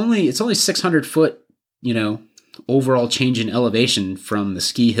is it's only 600 foot, overall change in elevation from the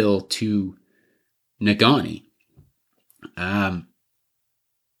ski hill to Negaunee.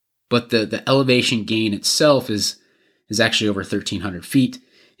 But the elevation gain itself is actually over 1,300 feet,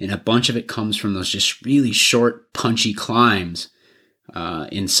 and a bunch of it comes from those just really short, punchy climbs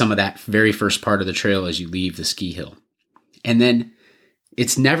in some of that very first part of the trail as you leave the ski hill. And then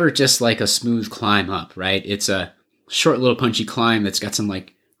it's never just like a smooth climb up, right? It's a short little punchy climb that's got some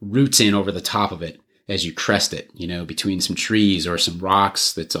like roots in over the top of it as you crest it, between some trees or some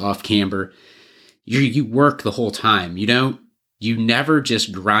rocks that's off camber. You work the whole time. You never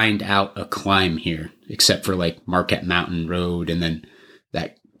just grind out a climb here, except for like Marquette Mountain Road and then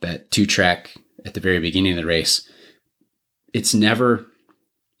that 2-track at the very beginning of the race. It's never,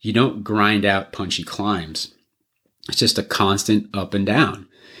 you don't grind out punchy climbs. It's just a constant up and down.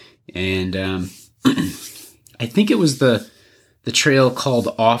 And I think it was the trail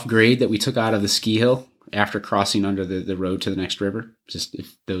called Off Grade that we took out of the ski hill after crossing under the road to the next river. Just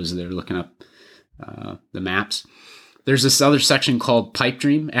if those that are looking up the maps. There's this other section called Pipe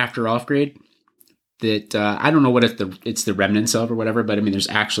Dream after Off Grade that I don't know what it's the remnants of or whatever, but I mean, there's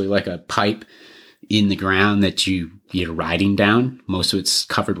actually like a pipe in the ground that you're riding down. Most of it's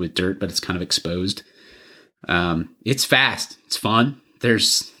covered with dirt, but it's kind of exposed. It's fast. It's fun.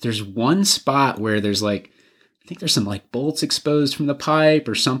 There's one spot where there's like, I think there's some like bolts exposed from the pipe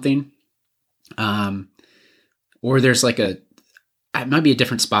or something. Or there's like it might be a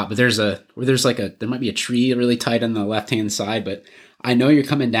different spot, but there might be a tree really tight on the left-hand side, but I know you're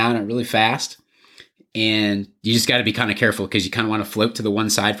coming down it really fast and you just got to be kind of careful because you kind of want to float to the one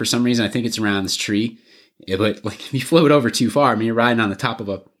side for some reason. I think it's around this tree, but like if you float over too far, I mean, you're riding on the top of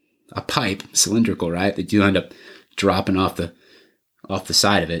a pipe, cylindrical, right? That you end up dropping off the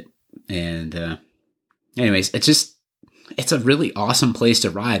side of it. And, anyways, it's a really awesome place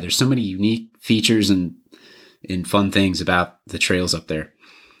to ride. There's so many unique features and fun things about the trails up there.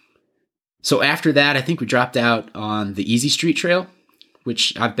 So after that, I think we dropped out on the Easy Street Trail,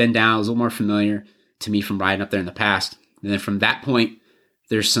 which I've been down. It was a little more familiar to me from riding up there in the past. And then from that point,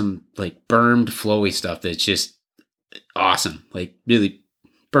 there's some like bermed, flowy stuff that's just awesome. Like really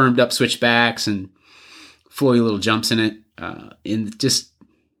bermed up switchbacks and flowy little jumps in it. And just,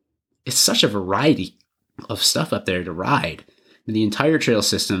 it's such a variety of stuff up there to ride. And the entire trail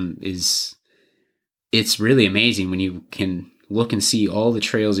system it's really amazing when you can look and see all the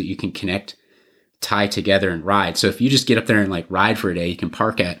trails that you can connect, tie together and ride. So if you just get up there and like ride for a day, you can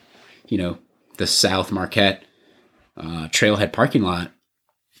park at, the South Marquette trailhead parking lot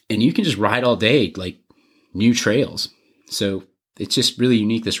and you can just ride all day, like new trails. So it's just really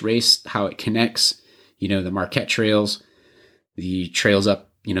unique, this race, how it connects, the Marquette trails, the trails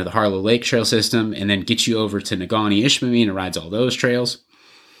up, the Harlow Lake trail system, and then gets you over to Negaunee, Ishpeming and rides all those trails.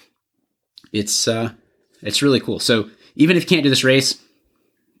 It's really cool. So even if you can't do this race,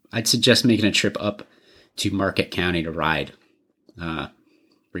 I'd suggest making a trip up to Marquette County to ride,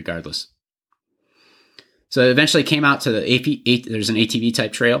 regardless. So eventually came out to the there's an ATV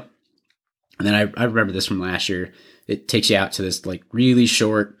type trail. And then I remember this from last year. It takes you out to this like really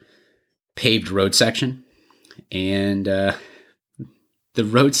short paved road section. And, the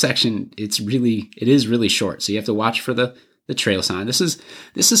road section, it is really short. So you have to watch for the trail sign. This is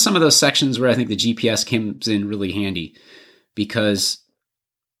some of those sections where I think the GPS comes in really handy because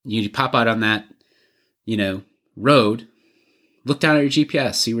you pop out on that, road, look down at your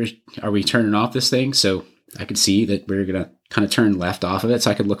GPS, see are we turning off this thing? So I could see that we're going to kind of turn left off of it.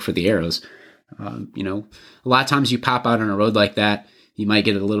 So I could look for the arrows. A lot of times you pop out on a road like that, you might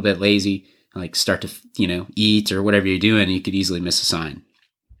get a little bit lazy, like start to, eat or whatever you're doing, and you could easily miss a sign.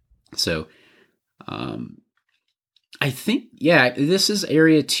 So, I think, this is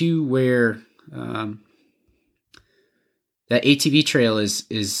area 2 where, that ATV trail is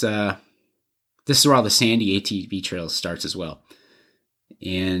this is where all the sandy ATV trail starts as well.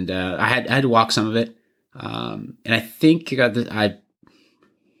 And, I had to walk some of it. And I think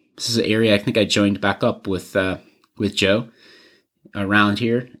this is an area I think I joined back up with Joe around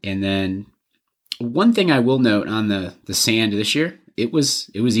here. And then one thing I will note on the sand this year, it was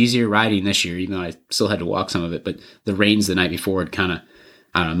easier riding this year, even though I still had to walk some of it. But the rains the night before had kind of,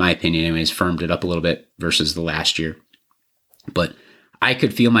 I don't know, in my opinion anyways, firmed it up a little bit versus the last year. But I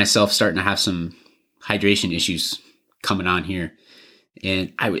could feel myself starting to have some hydration issues coming on here.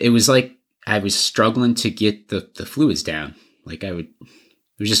 And it was like I was struggling to get the fluids down. Like it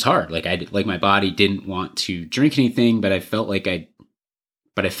was just hard. Like my body didn't want to drink anything, but I felt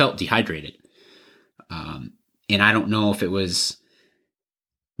dehydrated. And I don't know if it was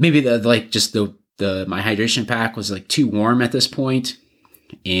maybe my hydration pack was like too warm at this point.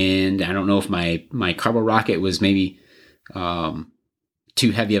 And I don't know if my Carbo Rocket was maybe,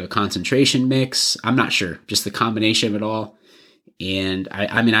 too heavy of a concentration mix. I'm not sure, just the combination of it all. And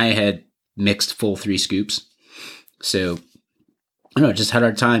I had mixed full 3 scoops. So I don't know, just had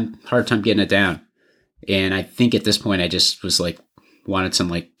a hard time getting it down. And I think at this point I just was like, wanted some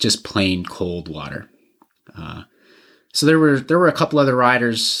like just plain cold water. So there were a couple other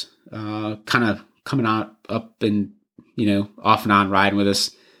riders, kind of coming up and, off and on riding with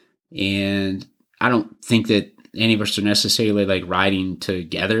us. And I don't think that any of us are necessarily like riding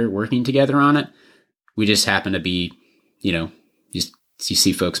together, working together on it. We just happen to be, you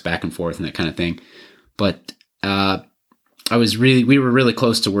see folks back and forth and that kind of thing. But, we were really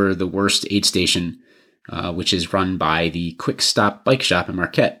close to where the worst aid station, which is run by the Quick Stop Bike Shop in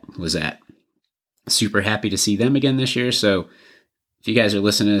Marquette, was at. Super happy to see them again this year. So if you guys are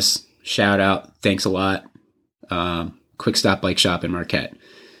listening to this, shout out. Thanks a lot. Quick Stop Bike Shop in Marquette.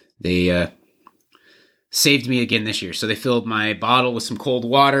 They saved me again this year. So they filled my bottle with some cold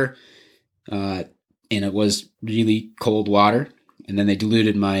water, and it was really cold water. And then they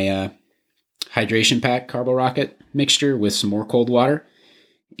diluted my hydration pack Carbo Rocket mixture with some more cold water.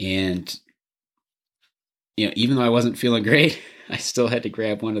 And even though I wasn't feeling great, I still had to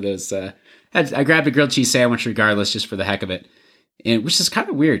grab one of those. I grabbed a grilled cheese sandwich regardless, just for the heck of it. And which is kind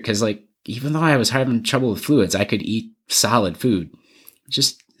of weird because, like, even though I was having trouble with fluids, I could eat solid food.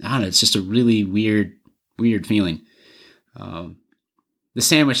 Just, I don't know, it's just a really weird feeling. The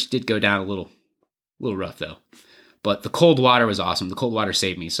sandwich did go down a little rough though. But the cold water was awesome. The cold water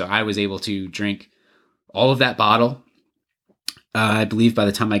saved me. So I was able to drink all of that bottle, I believe, by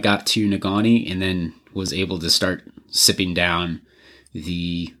the time I got to Negaunee, and then was able to start sipping down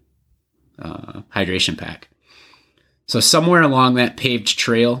the hydration pack. So somewhere along that paved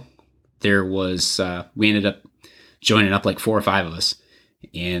trail, there was, we ended up joining up like 4 or 5 of us.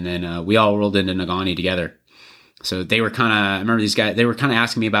 And then we all rolled into Negaunee together. So they were I remember these guys, they were kind of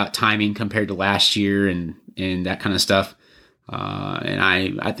asking me about timing compared to last year and that kind of stuff. And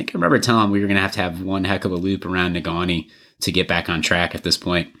I think I remember telling them we were going to have one heck of a loop around Negaunee to get back on track at this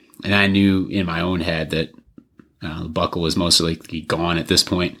point. And I knew in my own head that the buckle was mostly gone at this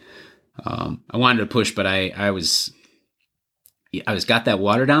point. I wanted to push, but I was got that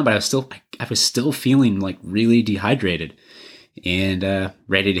water down, but I was still feeling like really dehydrated and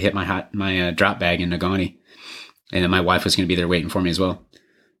ready to hit my drop bag in Negaunee. And then my wife was going to be there waiting for me as well.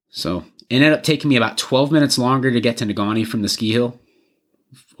 So it ended up taking me about 12 minutes longer to get to Negaunee from the ski hill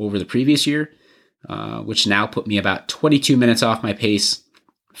over the previous year, which now put me about 22 minutes off my pace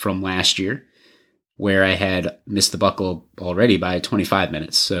from last year, where I had missed the buckle already by 25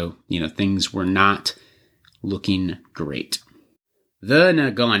 minutes. So, things were not looking great. The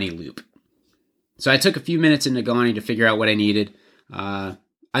Negaunee loop. So I took a few minutes in Negaunee to figure out what I needed.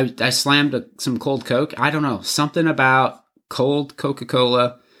 I slammed some cold Coke. I don't know, something about cold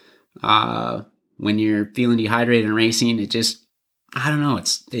Coca-Cola when you're feeling dehydrated and racing. It just, I don't know.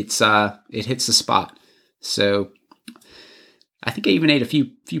 It hits the spot. So I think I even ate a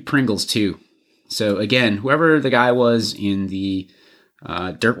few Pringles too. So again, whoever the guy was in the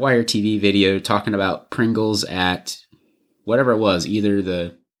Dirtwire TV video talking about Pringles at whatever it was, either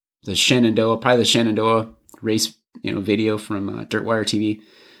the Shenandoah, probably the Shenandoah race, video from Dirtwire TV.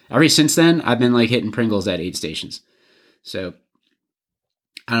 Ever since then, I've been like hitting Pringles at aid stations. So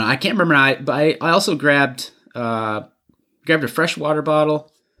I don't know. I can't remember. But I also grabbed a fresh water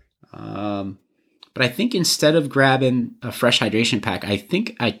bottle. But I think instead of grabbing a fresh hydration pack, I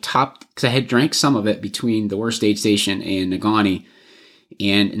think I topped, because I had drank some of it between the worst aid station and Negaunee.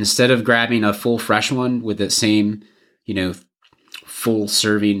 And instead of grabbing a full fresh one with the same, full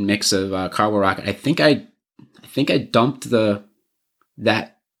serving mix of Carbo Rocket, I think I dumped that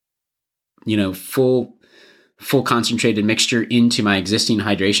full concentrated mixture into my existing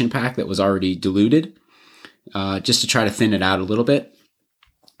hydration pack that was already diluted, just to try to thin it out a little bit.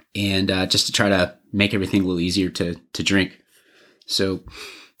 and just to try to make everything a little easier to drink. So,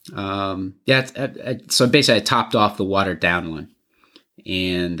 so basically I topped off the watered down one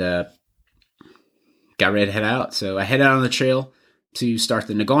and got ready to head out. So I head out on the trail to start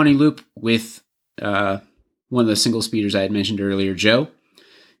the Negaunee Loop with one of the single speeders I had mentioned earlier, Joe.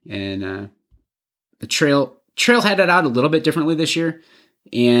 And the trail headed out a little bit differently this year,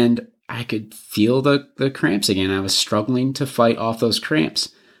 and I could feel the cramps again. I was struggling to fight off those cramps.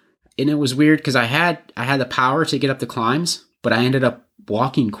 And it was weird because I had the power to get up the climbs, but I ended up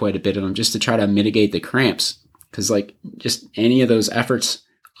walking quite a bit of them just to try to mitigate the cramps. Because like just any of those efforts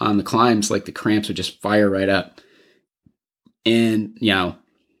on the climbs, like the cramps would just fire right up. And, you know,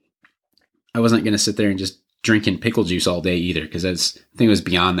 I wasn't going to sit there and just drinking pickle juice all day either, because I think it was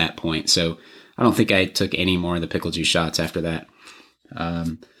beyond that point. So I don't think I took any more of the pickle juice shots after that.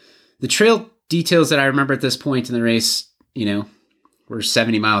 The trail details that I remember at this point in the race, you know, we're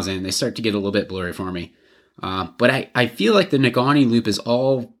 70 miles in. They start to get a little bit blurry for me. But I feel like the Negaunee Loop is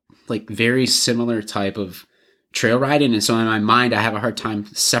all like very similar type of trail riding. And so in my mind, I have a hard time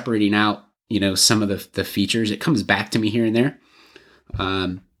separating out, you know, some of the features. It comes back to me here and there.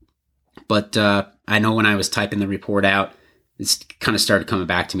 But I know when I was typing the report out, it's kind of started coming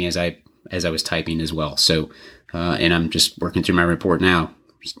back to me as I was typing as well. So, and I'm just working through my report now.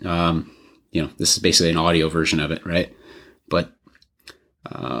 You know, this is basically an audio version of it, right? But,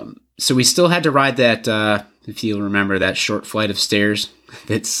 so we still had to ride that, if you'll remember, that short flight of stairs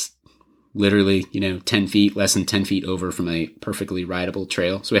that's literally, you know, 10 feet, less than 10 feet over from a perfectly rideable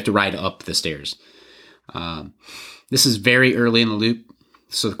trail. So we have to ride up the stairs. This is very early in the loop.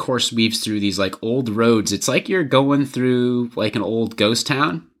 So the course weaves through these like old roads. It's like you're going through like an old ghost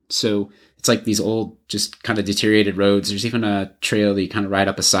town. So it's like these old, just kind of deteriorated roads. There's even a trail that you kind of ride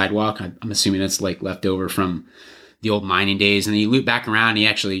up a sidewalk. I'm assuming that's like left over from the old mining days. And then you loop back around and you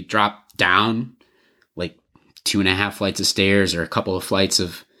actually drop down like 2.5 flights of stairs or a couple of flights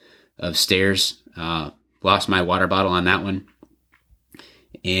of stairs. Lost my water bottle on that one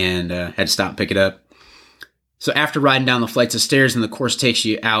and had to stop and pick it up. So after riding down the flights of stairs and the course takes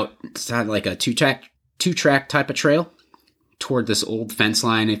you out, it's kind of like a two-track type of trail toward this old fence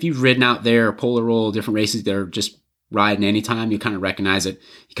line. If you've ridden out there or polar roll, different races that are just riding anytime, you kind of recognize it.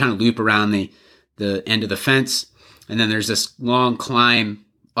 You kind of loop around the end of the fence, and then there's this long climb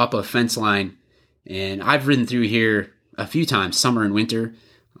up a fence line. And I've ridden through here a few times, summer and winter,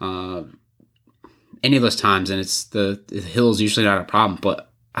 any of those times, and the hill's usually not a problem, but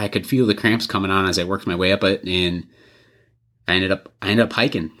I could feel the cramps coming on as I worked my way up it, and I ended up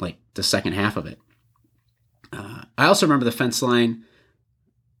hiking like the second half of it. I also remember the fence line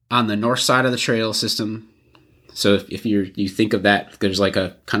on the north side of the trail system. So if you think of that, there's like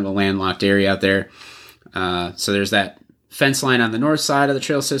a kind of a landlocked area out there. So there's that fence line on the north side of the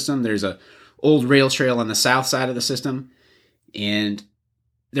trail system. There's a old rail trail on the south side of the system, and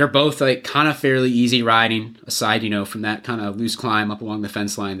they're both like kind of fairly easy riding, aside, you know, from that kind of loose climb up along the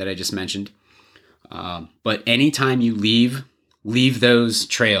fence line that I just mentioned. But anytime you leave those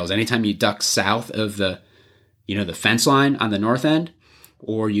trails, anytime you duck south of the fence line on the north end,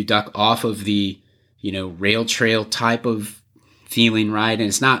 or you duck off of the, you know, rail trail type of feeling ride, and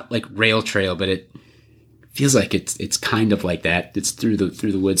it's not like rail trail, but it feels like it's kind of like that. It's through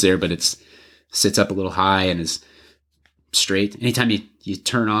the woods there, but it's sits up a little high and is straight. Anytime you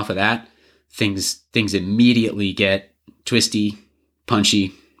turn off of that, things immediately get twisty,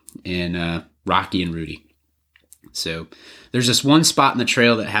 punchy, and rocky and rooty. So there's this one spot in the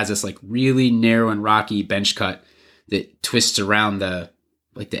trail that has this like really narrow and rocky bench cut that twists around the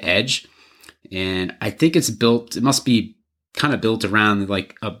edge. And I think it must be kind of built around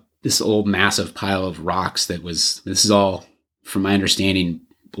like this old massive pile of rocks this is all, from my understanding,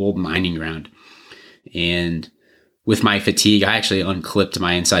 old mining ground. And with my fatigue, I actually unclipped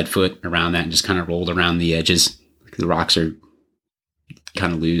my inside foot around that and just kind of rolled around the edges. The rocks are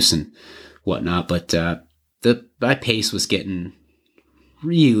kind of loose and whatnot, but my pace was getting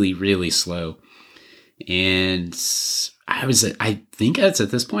really, really slow. And I think at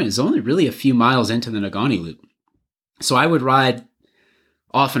this point, it's only really a few miles into the Negaunee Loop. So I would ride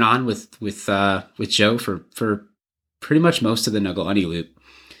off and on with Joe for pretty much most of the Negaunee Loop.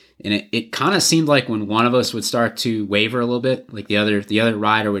 And it kind of seemed like when one of us would start to waver a little bit, like the other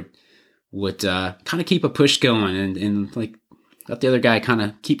rider would kind of keep a push going and like let the other guy kind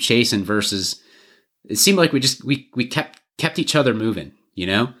of keep chasing, versus it seemed like we kept each other moving, you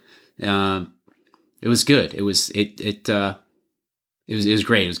know? It was good. It was great.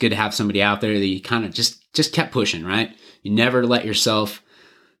 It was good to have somebody out there that you kind of just kept pushing, right? You never let yourself,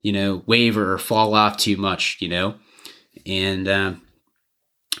 you know, waver or fall off too much, you know? And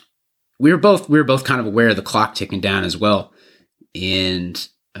we were both kind of aware of the clock ticking down as well. And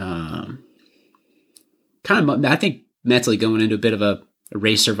kind of, I think, mentally going into a bit of a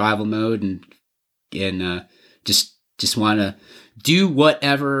race survival mode, and just want to do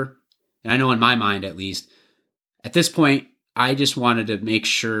whatever. And I know in my mind, at least at this point, I just wanted to make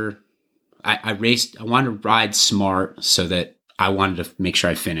sure I raced. I wanted to ride smart so that I wanted to make sure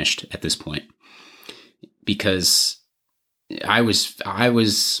I finished at this point, because I was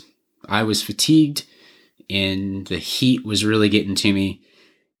fatigued and the heat was really getting to me,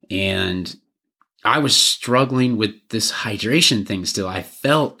 and I was struggling with this hydration thing still. I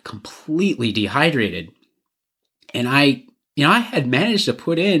felt completely dehydrated, and I had managed to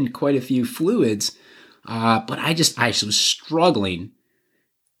put in quite a few fluids, but I was struggling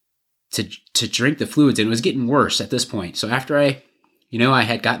to drink the fluids, and it was getting worse at this point. So after I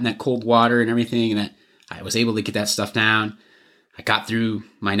had gotten that cold water and everything, and that I was able to get that stuff down, I got through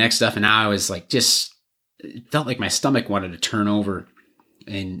my next stuff, and now I was like, it felt like my stomach wanted to turn over,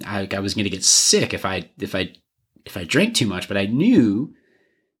 and I was going to get sick if I drank too much. But I knew,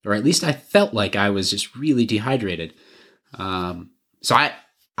 or at least I felt like I was just really dehydrated. So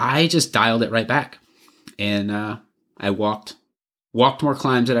I just dialed it right back, and I walked more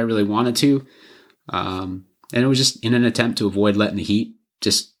climbs that I really wanted to, and it was just in an attempt to avoid letting the heat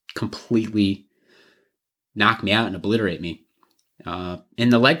just completely knock me out and obliterate me.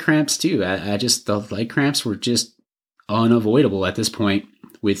 And the leg cramps too. The leg cramps were just unavoidable at this point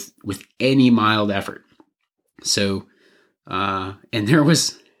with any mild effort. So, and there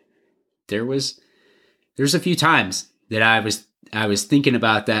was a few times that I was thinking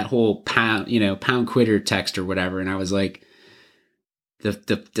about that whole pound quitter text or whatever. And I was like,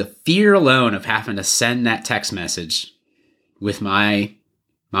 the fear alone of having to send that text message with my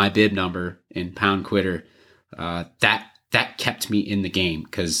bib number and pound quitter, that kept me in the game,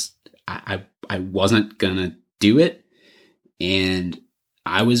 because I wasn't gonna do it, and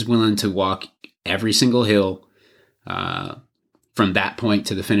I was willing to walk every single hill from that point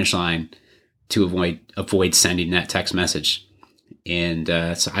to the finish line to avoid sending that text message. And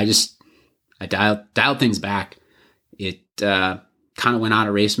so I dialed things back. It kind of went out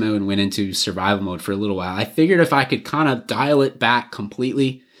of race mode and went into survival mode for a little while. I figured if I could kind of dial it back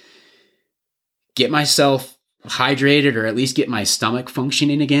completely, get myself hydrated, or at least get my stomach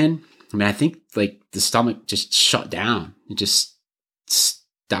functioning again. I mean, I think like the stomach just shut down. It just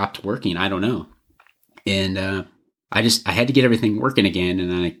stopped working. I don't know. And I had to get everything working again,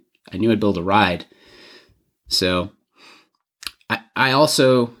 and I knew I'd be able to ride. So I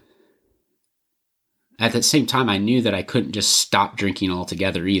also, at the same time, I knew that I couldn't just stop drinking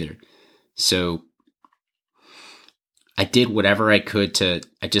altogether either. So I did whatever I could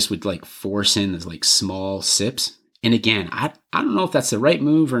I just would like force in those like small sips. And again, I don't know if that's the right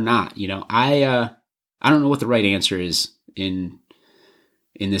move or not. I don't know what the right answer is in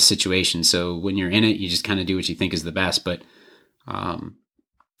this situation. So when you're in it, you just kind of do what you think is the best. But I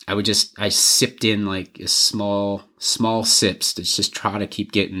sipped in like a small sips to just try to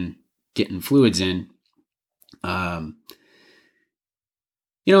keep getting fluids in. And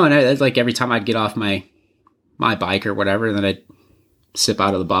I like every time I'd get off my bike or whatever, then I'd sip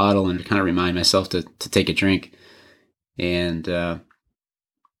out of the bottle and kind of remind myself to take a drink. And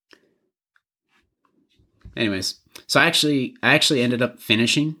anyways, so I actually ended up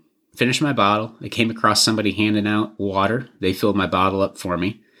finished my bottle. I came across somebody handing out water. They filled my bottle up for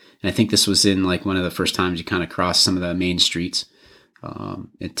me. And I think this was in like one of the first times you kind of cross some of the main streets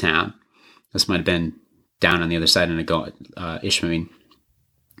in town. This might have been down on the other side in Ishmael.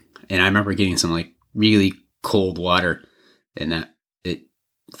 And I remember getting some like really cold water, and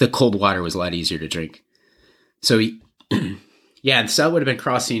the cold water was a lot easier to drink. So yeah, so I would have been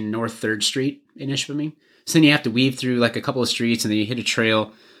crossing North 3rd Street in Ishmael. So then you have to weave through like a couple of streets, and then you hit a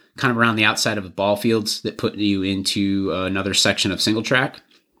trail kind of around the outside of the ball fields that put you into another section of single track.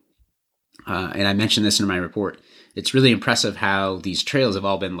 And I mentioned this in my report. It's really impressive how these trails have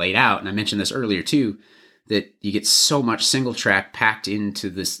all been laid out. And I mentioned this earlier too, that you get so much single track packed into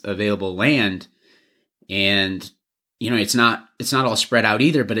this available land. And, it's not all spread out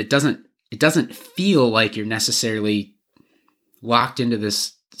either, but it doesn't feel like you're necessarily locked into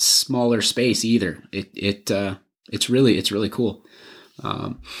this smaller space either. It's really cool.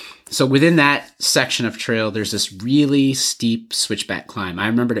 So within that section of trail, there's this really steep switchback climb. I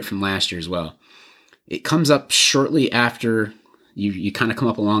remembered it from last year as well. It comes up shortly after you kind of come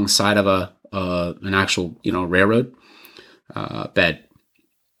up alongside of an actual, railroad bed.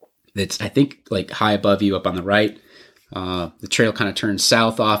 That's, I think, like high above you up on the right. The trail kind of turns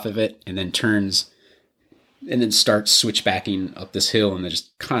south off of it and then turns and then starts switchbacking up this hill, and then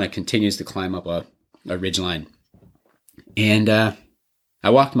just kind of continues to climb up a ridge line. And I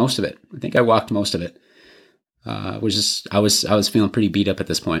walked most of it. I think I walked most of it. I was feeling pretty beat up at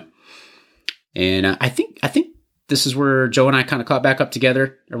this point. And I think this is where Joe and I kind of caught back up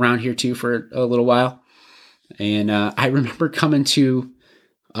together around here too for a little while. And I remember coming to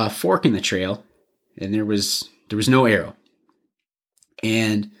a fork in the trail, and there was no arrow.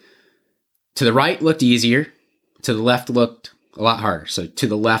 And to the right looked easier. To the left looked a lot harder. So to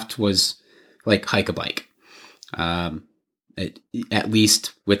the left was like hike a bike. At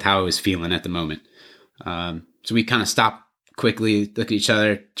least with how I was feeling at the moment. So we kind of stopped quickly, looked at each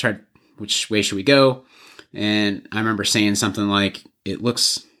other, tried, which way should we go? And I remember saying something like, it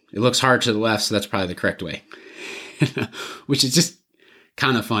looks hard to the left, so that's probably the correct way. Which is just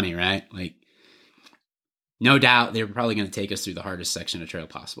kind of funny, right? Like, no doubt they were probably going to take us through the hardest section of trail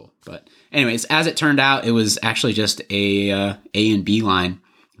possible. But anyways, as it turned out, it was actually just a and B line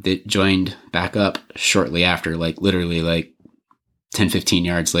that joined back up shortly after, like literally like 10, 15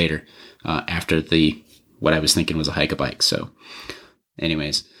 yards later, after what I was thinking was a hike a bike. So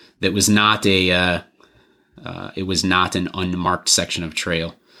anyways, that was not it was not an unmarked section of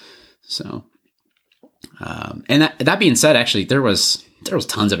trail. So, and that being said, actually there was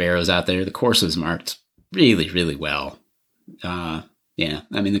tons of arrows out there. The course was marked really, really well. Yeah,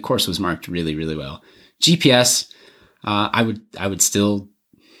 I mean, the course was marked really, really well. GPS, I would still,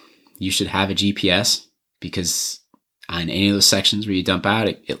 you should have a GPS, because on any of those sections where you dump out,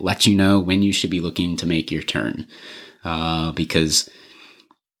 it lets you know when you should be looking to make your turn. Because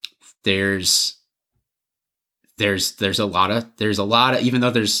there's a lot of, even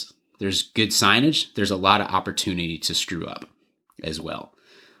though there's good signage, there's a lot of opportunity to screw up as well.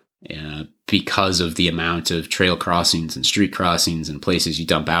 Because of the amount of trail crossings and street crossings and places you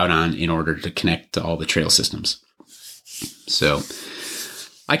dump out on in order to connect to all the trail systems. So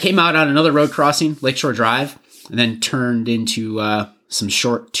I came out on another road crossing, Lakeshore Drive, and then turned into some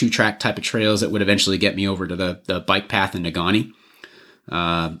short 2-track type of trails that would eventually get me over to the bike path in Negaunee.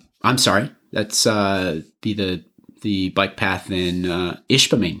 I'm sorry, that's be the bike path in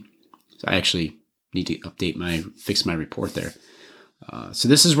Ishpeming. So I actually need to fix my report there. So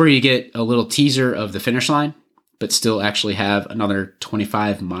this is where you get a little teaser of the finish line, but still actually have another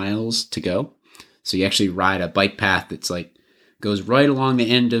 25 miles to go. So you actually ride a bike path that's like goes right along the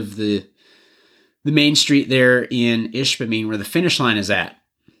end of the main street there in Ishpeming, where the finish line is at.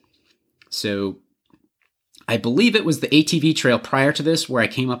 So I believe it was the ATV trail prior to this where I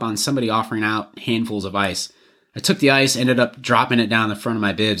came up on somebody offering out handfuls of ice. I took the ice, ended up dropping it down the front of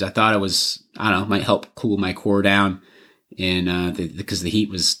my bibs. I thought it might help cool my core down, and because the heat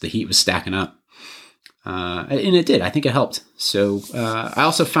was stacking up, and it did. I think it helped. So I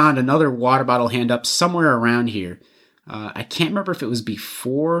also found another water bottle hand up somewhere around here. I can't remember if it was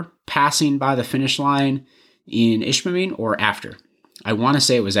before passing by the finish line in Ishpeming or after. I want to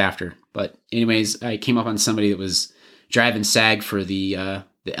say it was after, but anyways, I came up on somebody that was driving SAG for the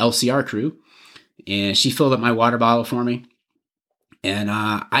LCR crew, and she filled up my water bottle for me. And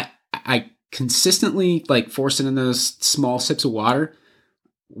I consistently like forcing in those small sips of water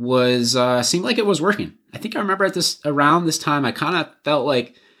seemed like it was working. I think I remember around this time, I kind of felt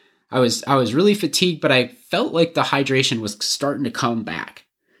like I was really fatigued, but I felt like the hydration was starting to come back,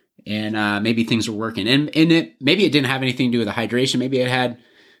 and maybe things were working. And maybe it didn't have anything to do with the hydration. Maybe it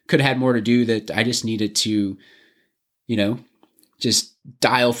could have had more to do that I just needed to, just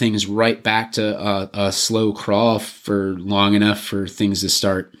dial things right back to a slow crawl for long enough for things to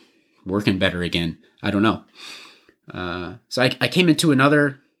start working better again. I don't know. So I came into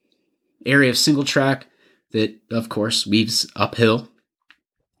another area of single track that, of course, weaves uphill.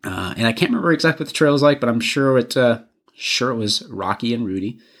 And I can't remember exactly what the trail was like, but I'm sure it was rocky and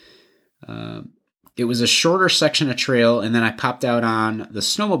rooty. It was a shorter section of trail, and then I popped out on the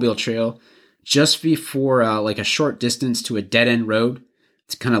snowmobile trail just before like a short distance to a dead-end road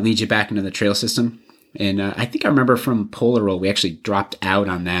to kind of lead you back into the trail system. And I think I remember from Polar Roll, we actually dropped out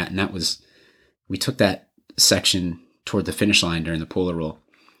on that, and we took that section toward the finish line during the Polar Roll.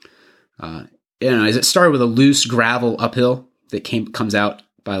 As it started with a loose gravel uphill that comes out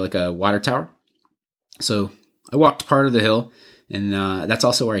by like a water tower. So I walked part of the hill, and that's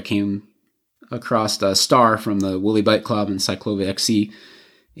also where I came across Star from the Woolly Bike Club and Cyclova XC,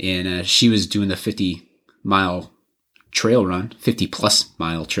 and she was doing the 50-mile trail run, 50-plus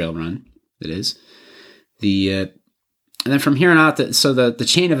mile trail run, that is. And then from here on out, the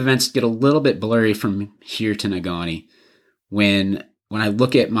chain of events get a little bit blurry from here to Negaunee. When I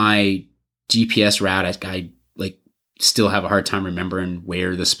look at my GPS route, I like still have a hard time remembering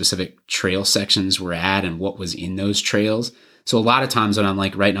where the specific trail sections were at and what was in those trails. So a lot of times when I'm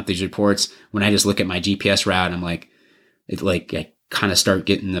like writing up these reports, when I just look at my GPS route, I'm like, I kind of start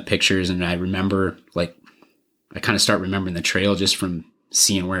getting the pictures, and I remember, like, I kind of start remembering the trail just from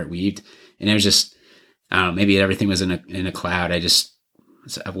seeing where it weaved. And it was just, I don't know, maybe everything was in a cloud. I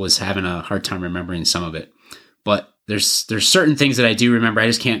was having a hard time remembering some of it. But there's certain things that I do remember. I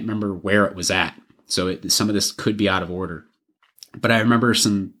just can't remember where it was at. So some of this could be out of order. But I remember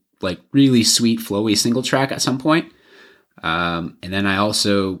some like really sweet flowy single track at some point. And then I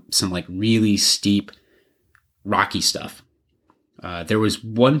also some like really steep rocky stuff. There was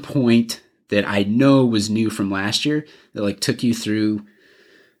one point that I know was new from last year that like took you through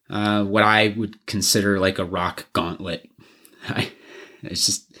what I would consider like a rock gauntlet.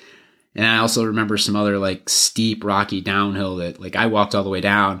 And I also remember some other like steep rocky downhill that like I walked all the way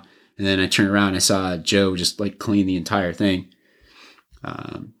down, and then I turned around and I saw Joe just like clean the entire thing.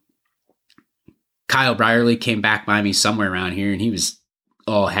 Kyle Brierly came back by me somewhere around here, and he was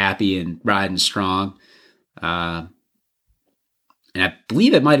all happy and riding strong. And I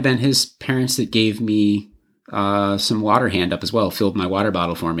believe it might have been his parents that gave me some water hand up as well, filled my water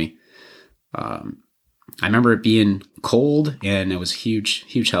bottle for me. I remember it being cold, and it was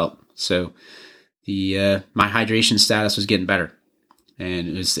huge help. So my hydration status was getting better, and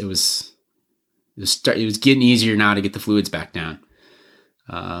it was getting easier now to get the fluids back down.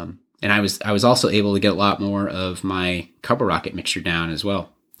 And I was also able to get a lot more of my Carbo Rocket mixture down as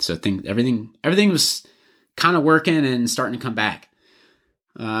well. So everything was kind of working and starting to come back.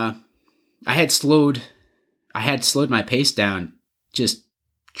 I had slowed my pace down just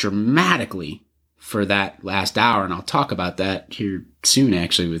dramatically for that last hour, and I'll talk about that here soon,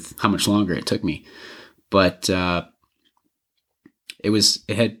 actually, with how much longer it took me. But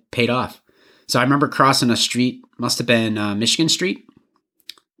it had paid off. So I remember crossing a street, must have been Michigan Street,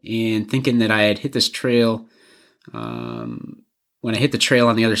 and thinking that I had hit this trail. When I hit the trail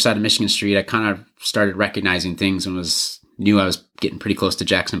on the other side of Michigan Street, I kind of started recognizing things and knew I was getting pretty close to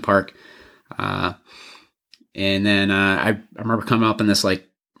Jackson Park. And then I remember coming up in this like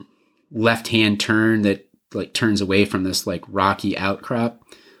left-hand turn that like turns away from this like rocky outcrop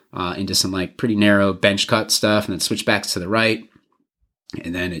into some like pretty narrow bench cut stuff, and then switch back to the right.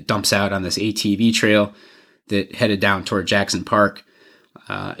 And then it dumps out on this ATV trail that headed down toward Jackson Park.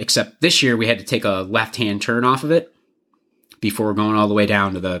 Except this year we had to take a left-hand turn off of it before going all the way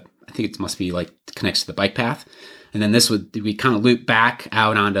down to I think it must be like connects to the bike path. And then we kind of loop back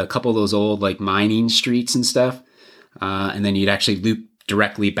out onto a couple of those old like mining streets and stuff. And then you'd actually loop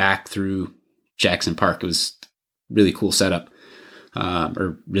directly back through Jackson Park. It was really cool setup,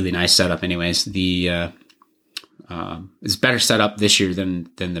 or really nice setup anyways. It's better set up this year than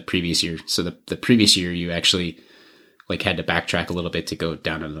the previous year. So the previous year you actually like had to backtrack a little bit to go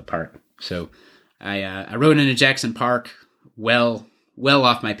down into the park. So I rode into Jackson Park well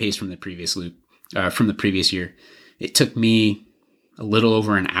off my pace from the previous loop, from the previous year. It took me a little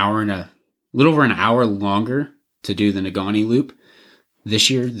over an hour longer to do the Negaunee loop this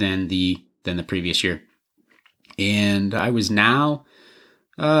year than the previous year. And I was now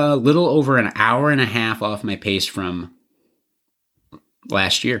a little over an hour and a half off my pace from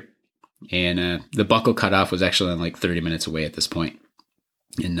last year. And the buckle cutoff was actually like 30 minutes away at this point.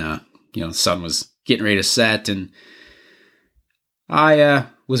 And, the sun was getting ready to set, and I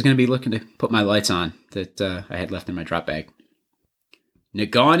was going to be looking to put my lights on that I had left in my drop bag.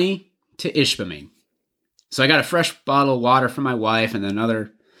 Negaunee to Ishpeming. So I got a fresh bottle of water from my wife, and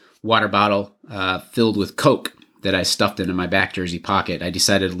another water bottle filled with Coke that I stuffed into my back jersey pocket. I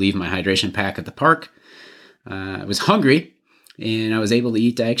decided to leave my hydration pack at the park. I was hungry, and I was able to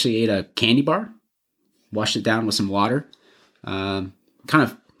eat. I actually ate a candy bar, washed it down with some water. Kind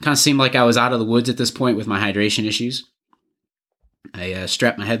of seemed like I was out of the woods at this point with my hydration issues. I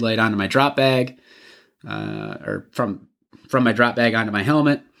strapped my headlight onto my drop bag, or from my drop bag onto my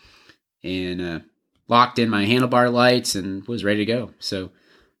helmet, and locked in my handlebar lights and was ready to go. So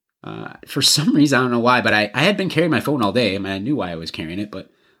for some reason, I don't know why, but I had been carrying my phone all day. I mean, I knew why I was carrying it, but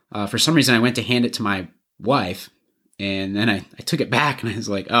for some reason I went to hand it to my wife, and then I took it back, and I was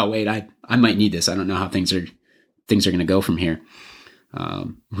like, oh wait, I might need this. I don't know how things are going to go from here.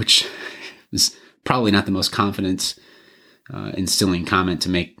 Which is probably not the most confidence instilling comment to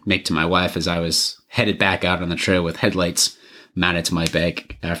make to my wife as I was headed back out on the trail with headlights mounted to my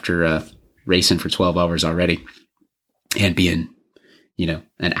back after racing for 12 hours already and being,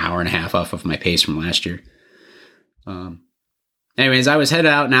 an hour and a half off of my pace from last year. Anyways, I was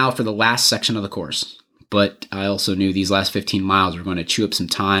headed out now for the last section of the course, but I also knew these last 15 miles were going to chew up some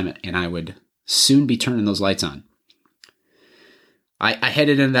time, and I would soon be turning those lights on. I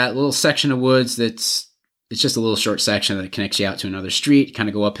headed in that little section of woods it's just a little short section that connects you out to another street, kind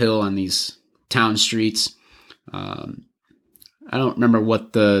of go uphill on these town streets. I don't remember what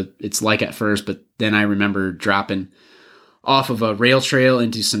it's like at first, but then I remember dropping off of a rail trail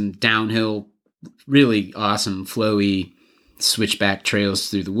into some downhill, really awesome, flowy switchback trails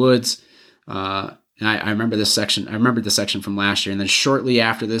through the woods. And I remember this section. I remembered the section from last year. And then shortly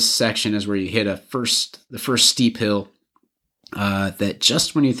after this section is where you hit the first steep hill that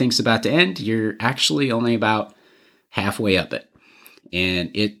just when you think it's about to end, you're actually only about halfway up it.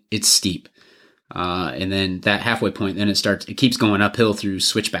 And it's steep. And then that halfway point, then it keeps going uphill through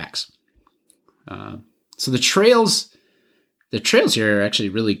switchbacks. So the trails here are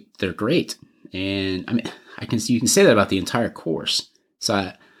actually they're great. And I mean, you can say that about the entire course.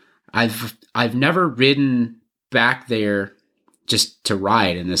 So I've never ridden back there just to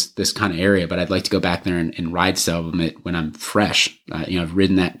ride in this kind of area, but I'd like to go back there and ride some of it when I'm fresh. I've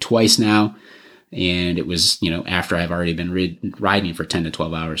ridden that twice now, and it was, after I've already been riding for 10 to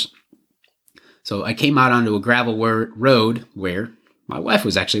 12 hours. So I came out onto a gravel road where my wife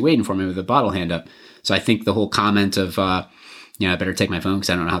was actually waiting for me with a bottle hand up. So I think the whole comment of, I better take my phone because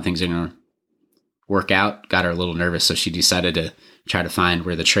I don't know how things are going to work out got her a little nervous. So she decided to try to find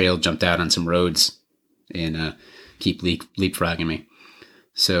where the trail jumped out on some roads and keep leapfrogging me.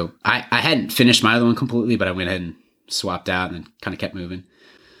 So I hadn't finished my other one completely, but I went ahead and swapped out and then kind of kept moving.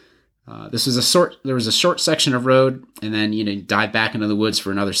 There was a short section of road, and then, dive back into the woods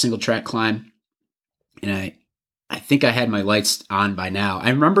for another single track climb. And I think I had my lights on by now. I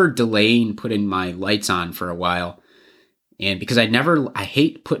remember delaying putting my lights on for a while. And because I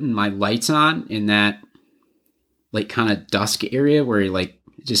hate putting my lights on in that like kind of dusk area where it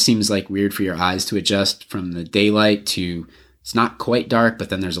just seems like weird for your eyes to adjust from the daylight to, it's not quite dark, but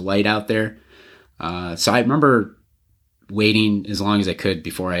then there's a light out there. So I remember waiting as long as I could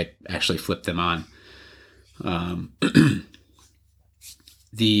before I actually flipped them on.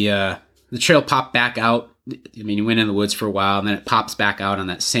 The trail popped back out. I mean, you went in the woods for a while, and then it pops back out on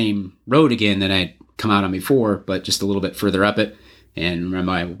that same road again that I'd come out on before, but just a little bit further up it. And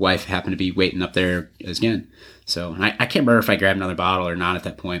my wife happened to be waiting up there again. So I can't remember if I grabbed another bottle or not at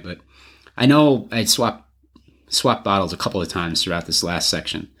that point, but I know I'd swapped bottles a couple of times throughout this last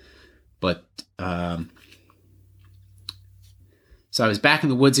section. But so I was back in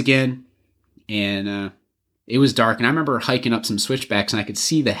the woods again, and it was dark. And I remember hiking up some switchbacks, and I could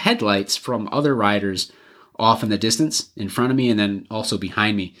see the headlights from other riders off in the distance in front of me and then also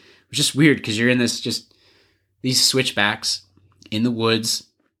behind me. It was just weird because you're in these switchbacks in the woods.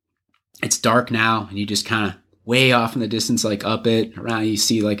 It's dark now, and you just kind of way off in the distance, like up it around, you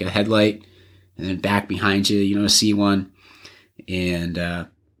see like a headlight, and then back behind you, see one. And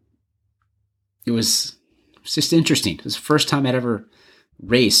it was just interesting. It was the first time I'd ever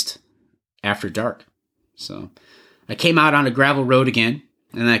raced after dark. So I came out on a gravel road again,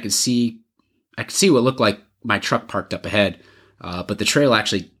 and I could see what looked like my truck parked up ahead. But the trail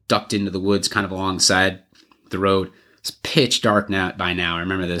actually ducked into the woods kind of alongside the road. It's pitch dark by now. I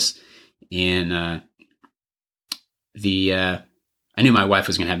remember this. And I knew my wife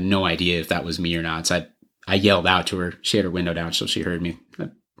was going to have no idea if that was me or not. So I yelled out to her. She had her window down, so she heard me. I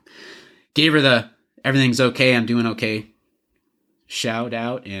gave her the everything's okay, I'm doing okay shout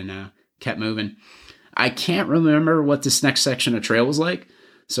out, and kept moving. I can't remember what this next section of trail was like.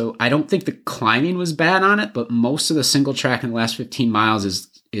 So I don't think the climbing was bad on it, but most of the single track in the last 15 miles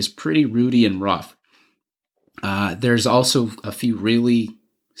is pretty rooty and rough. There's also a few really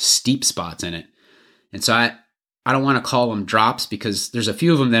steep spots in it. And so I don't want to call them drops because there's a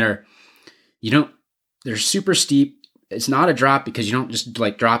few of them that are, they're super steep. It's not a drop because you don't just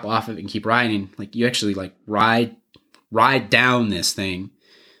like drop off of it and keep riding. Like you actually like ride down this thing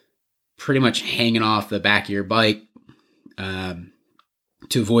pretty much hanging off the back of your bike,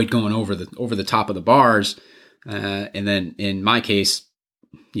 to avoid going over the top of the bars. And then in my case,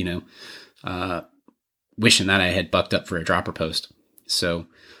 wishing that I had bucked up for a dropper post. So,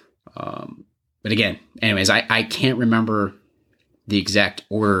 but again, anyways, I can't remember the exact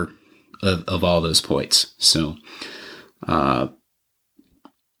order of all those points. So, and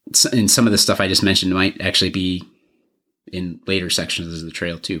some of the stuff I just mentioned might actually be in later sections of the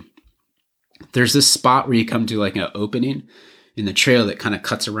trail too. There's this spot where you come to like an opening in the trail that kind of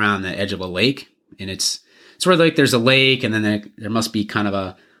cuts around the edge of a lake. And it's where like there's a lake, and then there must be kind of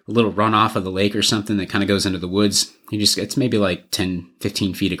a little runoff of the lake or something that kind of goes into the woods. It's maybe like 10,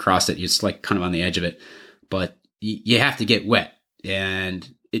 15 feet across it. It's like kind of on the edge of it, but you have to get wet. And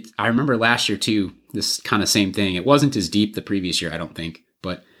I remember last year too, this kind of same thing. It wasn't as deep the previous year, I don't think,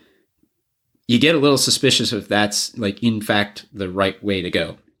 but you get a little suspicious if that's like, in fact, the right way to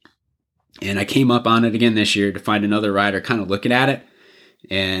go. And I came up on it again this year to find another rider kind of looking at it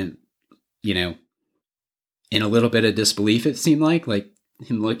and, you know, in a little bit of disbelief, it seemed like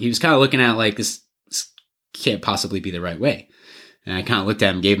he was kind of looking at it like this can't possibly be the right way. And I kind of looked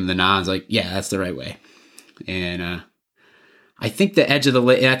at him, gave him the nod. I was like, yeah, that's the right way. And I think the edge of the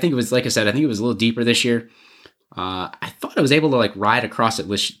lake, I think it was, like I said, I think it was a little deeper this year. I thought I was able to like ride across it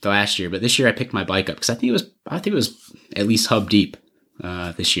last year, but this year I picked my bike up because I think it was at least hub deep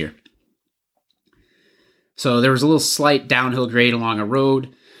this year. So there was a little slight downhill grade along a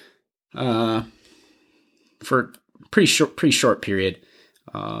road for pretty short period.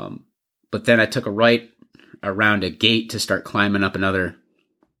 But then I took a right around a gate to start climbing up another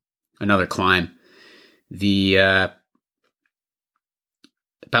climb.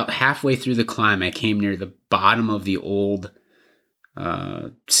 About halfway through the climb, I came near the bottom of the old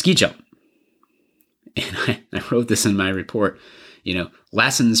ski jump. And I wrote this in my report. You know,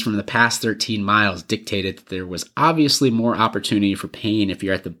 lessons from the past 13 miles dictated that there was obviously more opportunity for pain if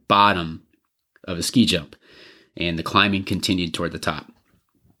you're at the bottom of a ski jump. And the climbing continued toward the top.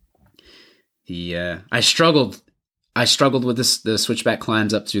 I struggled with the switchback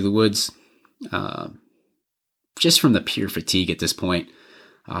climbs up through the woods, just from the pure fatigue at this point.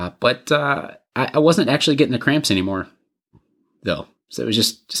 But I wasn't actually getting the cramps anymore, though. So it was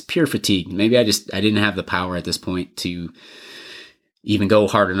just pure fatigue. Maybe I didn't have the power at this point to even go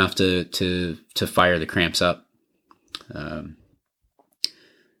hard enough to fire the cramps up.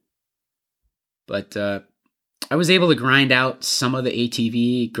 But I was able to grind out some of the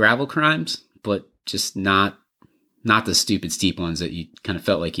ATV gravel climbs, but just not the stupid steep ones that you kind of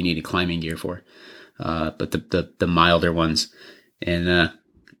felt like you needed climbing gear for, but the milder ones. And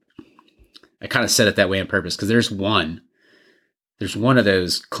I kind of said it that way on purpose because there's one of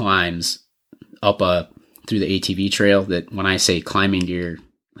those climbs up through the ATV trail that when I say climbing gear,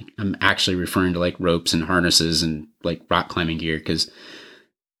 like I'm actually referring to like ropes and harnesses and like rock climbing gear. Because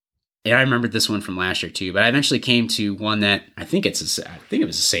I remembered this one from last year too, but I eventually came to one that I think it was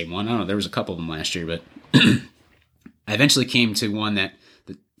the same one. I don't know. There was a couple of them last year, but I eventually came to one that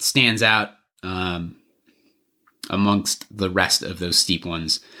stands out amongst the rest of those steep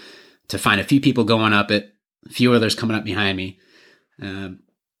ones, to find a few people going up it, a few others coming up behind me.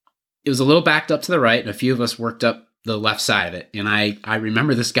 It was a little backed up to the right, and a few of us worked up the left side of it. And I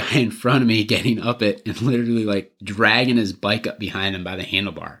remember this guy in front of me getting up it and literally like dragging his bike up behind him by the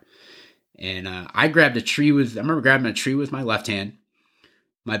handlebar. And I remember grabbing a tree with my left hand.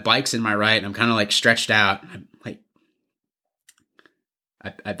 My bike's in my right, and I'm kind of like stretched out.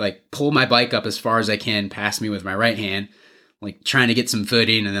 I'd like pull my bike up as far as I can past me with my right hand, like trying to get some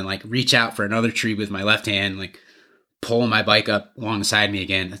footing, and then like reach out for another tree with my left hand, like pulling my bike up alongside me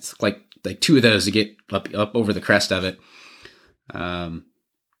again. It's like two of those to get up over the crest of it. And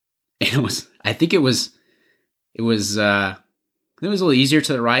I think it was a little easier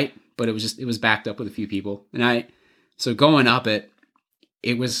to the right, but it was backed up with a few people. And so going up it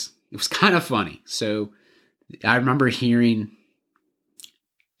was kind of funny. So I remember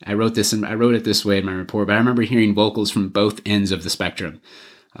I wrote it this way in my report, but I remember hearing vocals from both ends of the spectrum.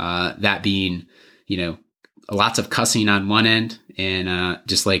 That being, you know, lots of cussing on one end and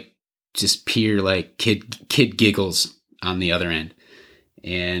just pure like kid giggles on the other end.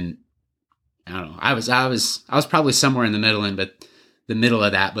 And I don't know, I was probably somewhere in the middle of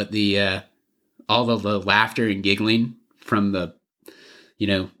that, but the all of the laughter and giggling from the, you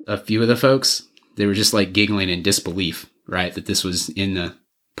know, a few of the folks, they were just like giggling in disbelief, right? That this was in the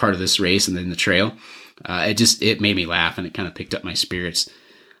part of this race and then the trail. It made me laugh, and it kind of picked up my spirits.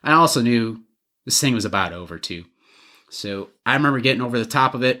 I also knew this thing was about over too. So I remember getting over the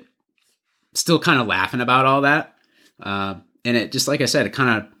top of it, still kind of laughing about all that. And it just, like I said, it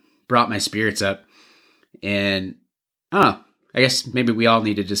kind of brought my spirits up. And I don't know, I guess maybe we all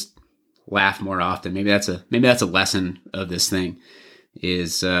need to just laugh more often. Maybe that's a lesson of this thing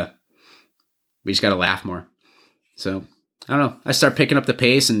is, we just got to laugh more. So I don't know. I start picking up the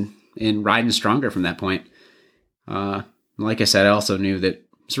pace and riding stronger from that point. Like I said, I also knew that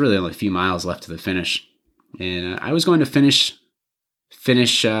it's really only a few miles left to the finish, and I was going to finish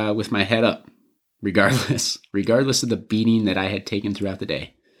with my head up, regardless of the beating that I had taken throughout the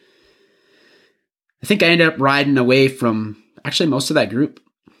day. I think I ended up riding away from actually most of that group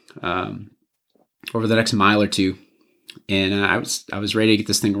over the next mile or two, and I was ready to get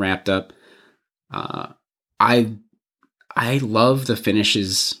this thing wrapped up. I love the finish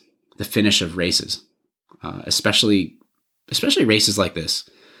of races, especially races like this.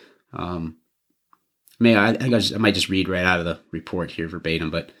 I might just read right out of the report here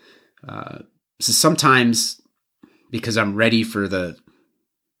verbatim, but So sometimes because I'm ready for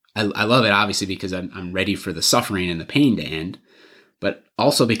I love it obviously because I'm ready for the suffering and the pain to end, but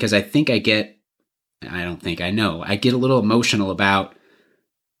also because I know I get a little emotional about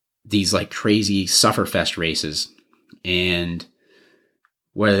these like crazy sufferfest races, and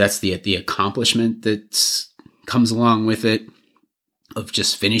whether that's the accomplishment that comes along with it of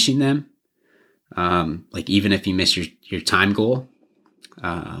just finishing them. Like even if you miss your time goal,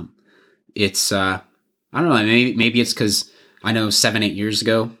 it's, I don't know, maybe it's cause I know 7-8 years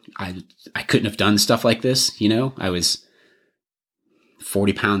ago, I couldn't have done stuff like this. I was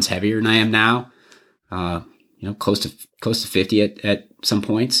 40 pounds heavier than I am now, close to 50 at some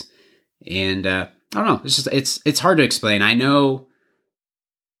points. And, I don't know. It's hard to explain. I know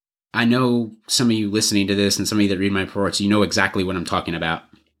some of you listening to this and some of you that read my reports, exactly what I'm talking about.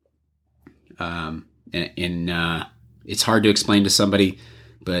 And it's hard to explain to somebody,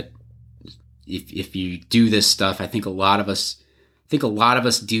 but if you do this stuff, I think a lot of us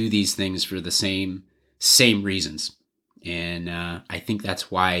do these things for the same reasons. And, I think that's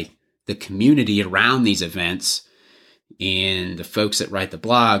why the community around these events and the folks that write the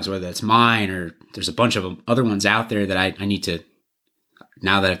blogs, whether it's mine or there's a bunch of other ones out there that I need to,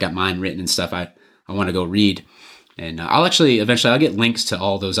 now that I've got mine written and stuff, I want to go read. And eventually I'll get links to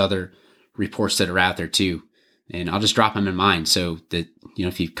all those other reports that are out there too. And I'll just drop them in mine so that,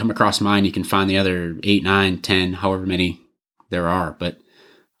 if you come across mine, you can find the other 8, 9, 10, however many there are. But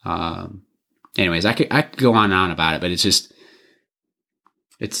anyways, I could go on and on about it, but it's just,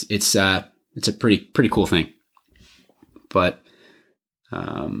 it's a pretty cool thing. But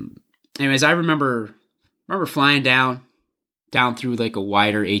anyways, I remember flying down through like a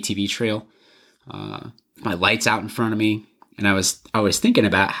wider ATV trail, my lights out in front of me. And I was thinking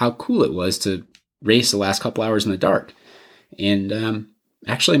about how cool it was to race the last couple hours in the dark and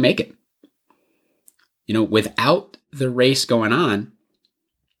actually make it. Without the race going on,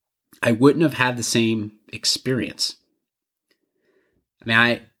 I wouldn't have had the same experience. I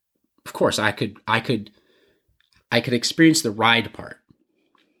mean, of course I could experience the ride part,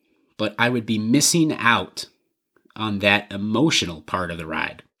 but I would be missing out on that emotional part of the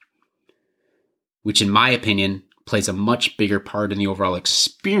ride, which in my opinion plays a much bigger part in the overall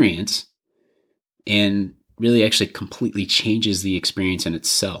experience and really actually completely changes the experience in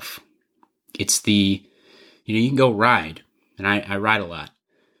itself. It's you can go ride, and I ride a lot,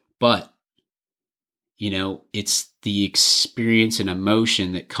 but it's the experience and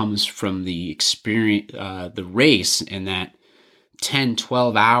emotion that comes from the experience, the race, and that 10,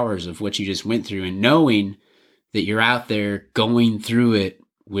 12 hours of what you just went through, and knowing that you're out there going through it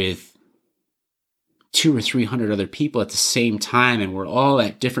with 200 or 300 other people at the same time, and we're all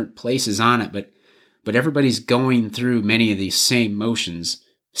at different places on it, but everybody's going through many of these same emotions.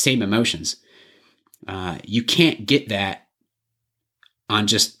 You can't get that on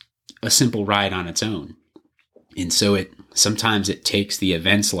just a simple ride on its own. And so sometimes it takes the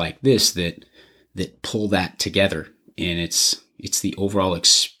events like this that pull that together, and it's the overall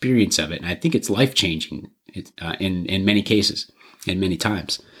experience of it. And I think it's life-changing in many cases and many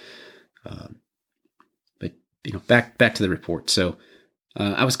times. But back to the report. So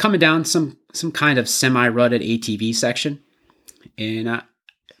I was coming down some kind of semi-rutted ATV section, and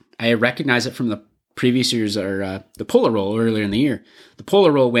I recognized it from the previous years, or the Polar Roll earlier in the year. The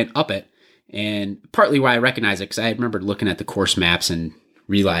Polar Roll went up it, and partly why I recognize it, because I remembered looking at the course maps and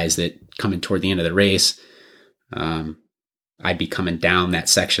realized that coming toward the end of the race, I'd be coming down that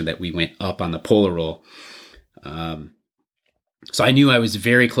section that we went up on the Polar Roll. So I knew I was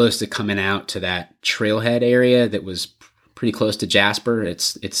very close to coming out to that trailhead area that was pretty close to Jasper.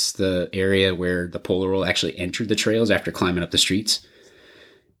 It's the area where the Polar Roll actually entered the trails after climbing up the streets.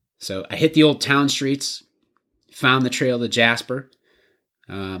 So I hit the old town streets, found the trail to Jasper.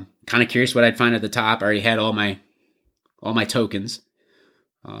 Kind of curious what I'd find at the top. I already had all my tokens.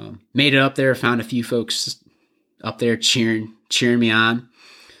 Made it up there, found a few folks up there cheering me on.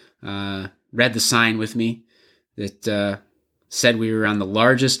 Read the sign with me that said we were on the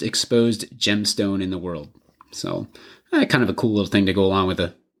largest exposed gemstone in the world. So kind of a cool little thing to go along with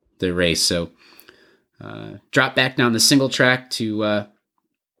the race. So dropped back down the single track to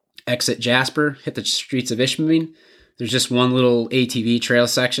exit Jasper, hit the streets of Ishmael. There's just one little ATV trail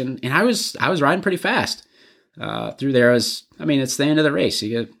section, and I was riding pretty fast through there. It's the end of the race.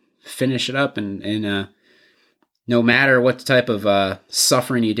 You gotta finish it up, and no matter what type of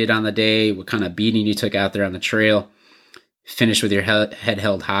suffering you did on the day, what kind of beating you took out there on the trail, finish with your head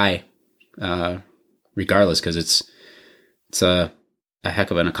held high, regardless, because it's a heck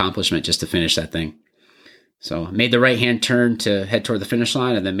of an accomplishment just to finish that thing. So I made the right-hand turn to head toward the finish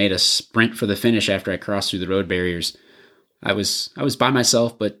line and then made a sprint for the finish after I crossed through the road barriers. I was by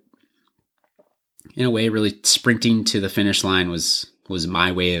myself, but in a way, really sprinting to the finish line was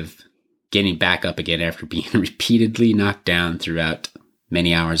my way of getting back up again after being repeatedly knocked down throughout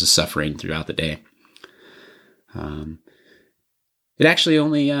many hours of suffering throughout the day. It actually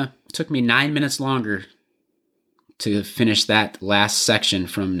only took me 9 minutes longer to finish that last section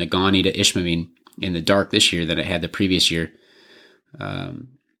from Nagani to Ishmael in the dark this year than it had the previous year. So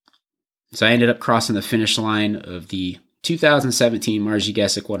I ended up crossing the finish line of the 2017 Marji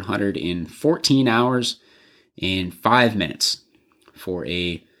Gesick 100 in 14 hours and 5 minutes for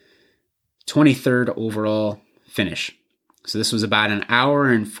a 23rd overall finish. So this was about an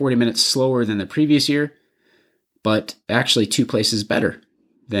hour and 40 minutes slower than the previous year, but actually 2 places better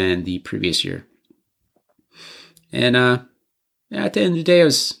than the previous year. And at the end of the day,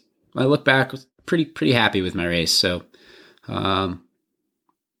 I look back, I was pretty happy with my race. So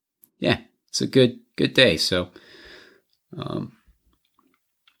it's a good day. So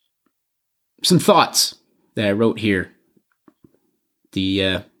some thoughts that I wrote here.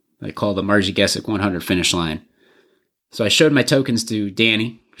 I call the Marji Gesick 100 finish line. So I showed my tokens to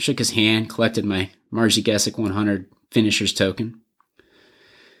Danny, shook his hand, collected my Marji Gesick 100 finisher's token.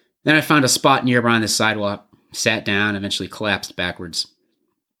 Then I found a spot nearby on the sidewalk, sat down, eventually collapsed backwards.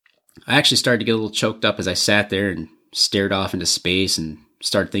 I actually started to get a little choked up as I sat there and stared off into space and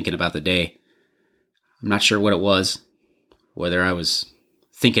started thinking about the day. I'm not sure what it was, whether I was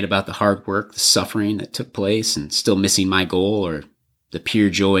thinking about the hard work, the suffering that took place and still missing my goal, or the pure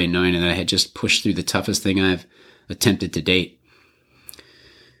joy in knowing that I had just pushed through the toughest thing I've attempted to date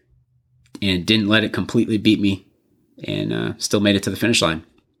and didn't let it completely beat me and still made it to the finish line.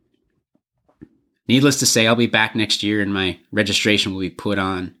 Needless to say, I'll be back next year and my registration will be put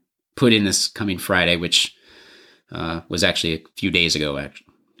in this coming Friday, which was actually a few days ago.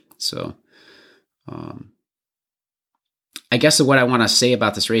 So I guess what I want to say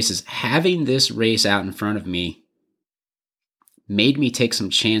about this race is having this race out in front of me made me take some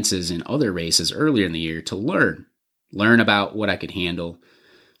chances in other races earlier in the year to learn about what I could handle,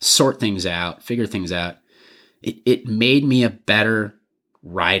 sort things out, figure things out. It made me a better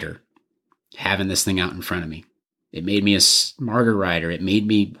rider having this thing out in front of me. It made me a smarter rider. It made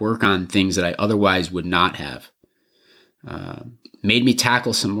me work on things that I otherwise would not have. Made me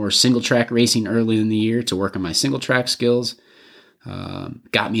tackle some more single track racing early in the year to work on my single track skills.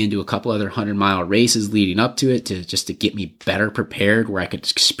 Got me into a couple other 100-mile races leading up to it to get me better prepared where I could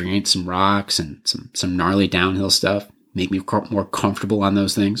experience some rocks and some gnarly downhill stuff, make me more comfortable on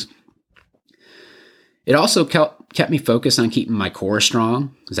those things. It also kept me focused on keeping my core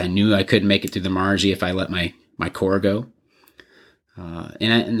strong because I knew I couldn't make it through the Marji if I let my core go.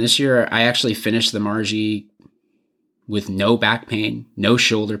 And this year I actually finished the Marji with no back pain, no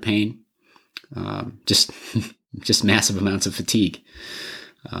shoulder pain, just massive amounts of fatigue.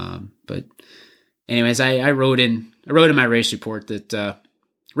 But anyways, I wrote in my race report that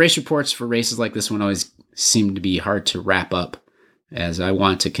race reports for races like this one always seem to be hard to wrap up as I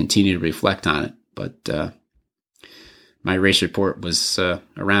want to continue to reflect on it. But my race report was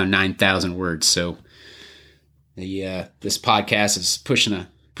around 9,000 words, so this podcast is pushing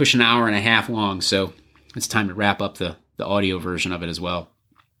an hour and a half long, so it's time to wrap up the audio version of it as well.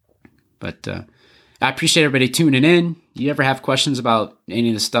 But I appreciate everybody tuning in. You ever have questions about any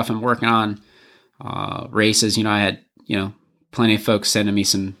of the stuff I'm working on, races? I had plenty of folks sending me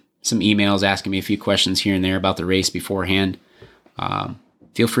some emails asking me a few questions here and there about the race beforehand.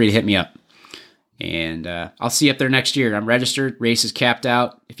 Feel free to hit me up. And I'll see you up there next year. I'm registered. Race is capped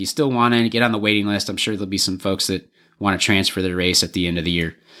out. If you still want to get on the waiting list, I'm sure there'll be some folks that want to transfer their race at the end of the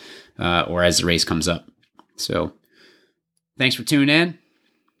year or as the race comes up. So thanks for tuning in.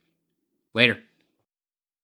 Later.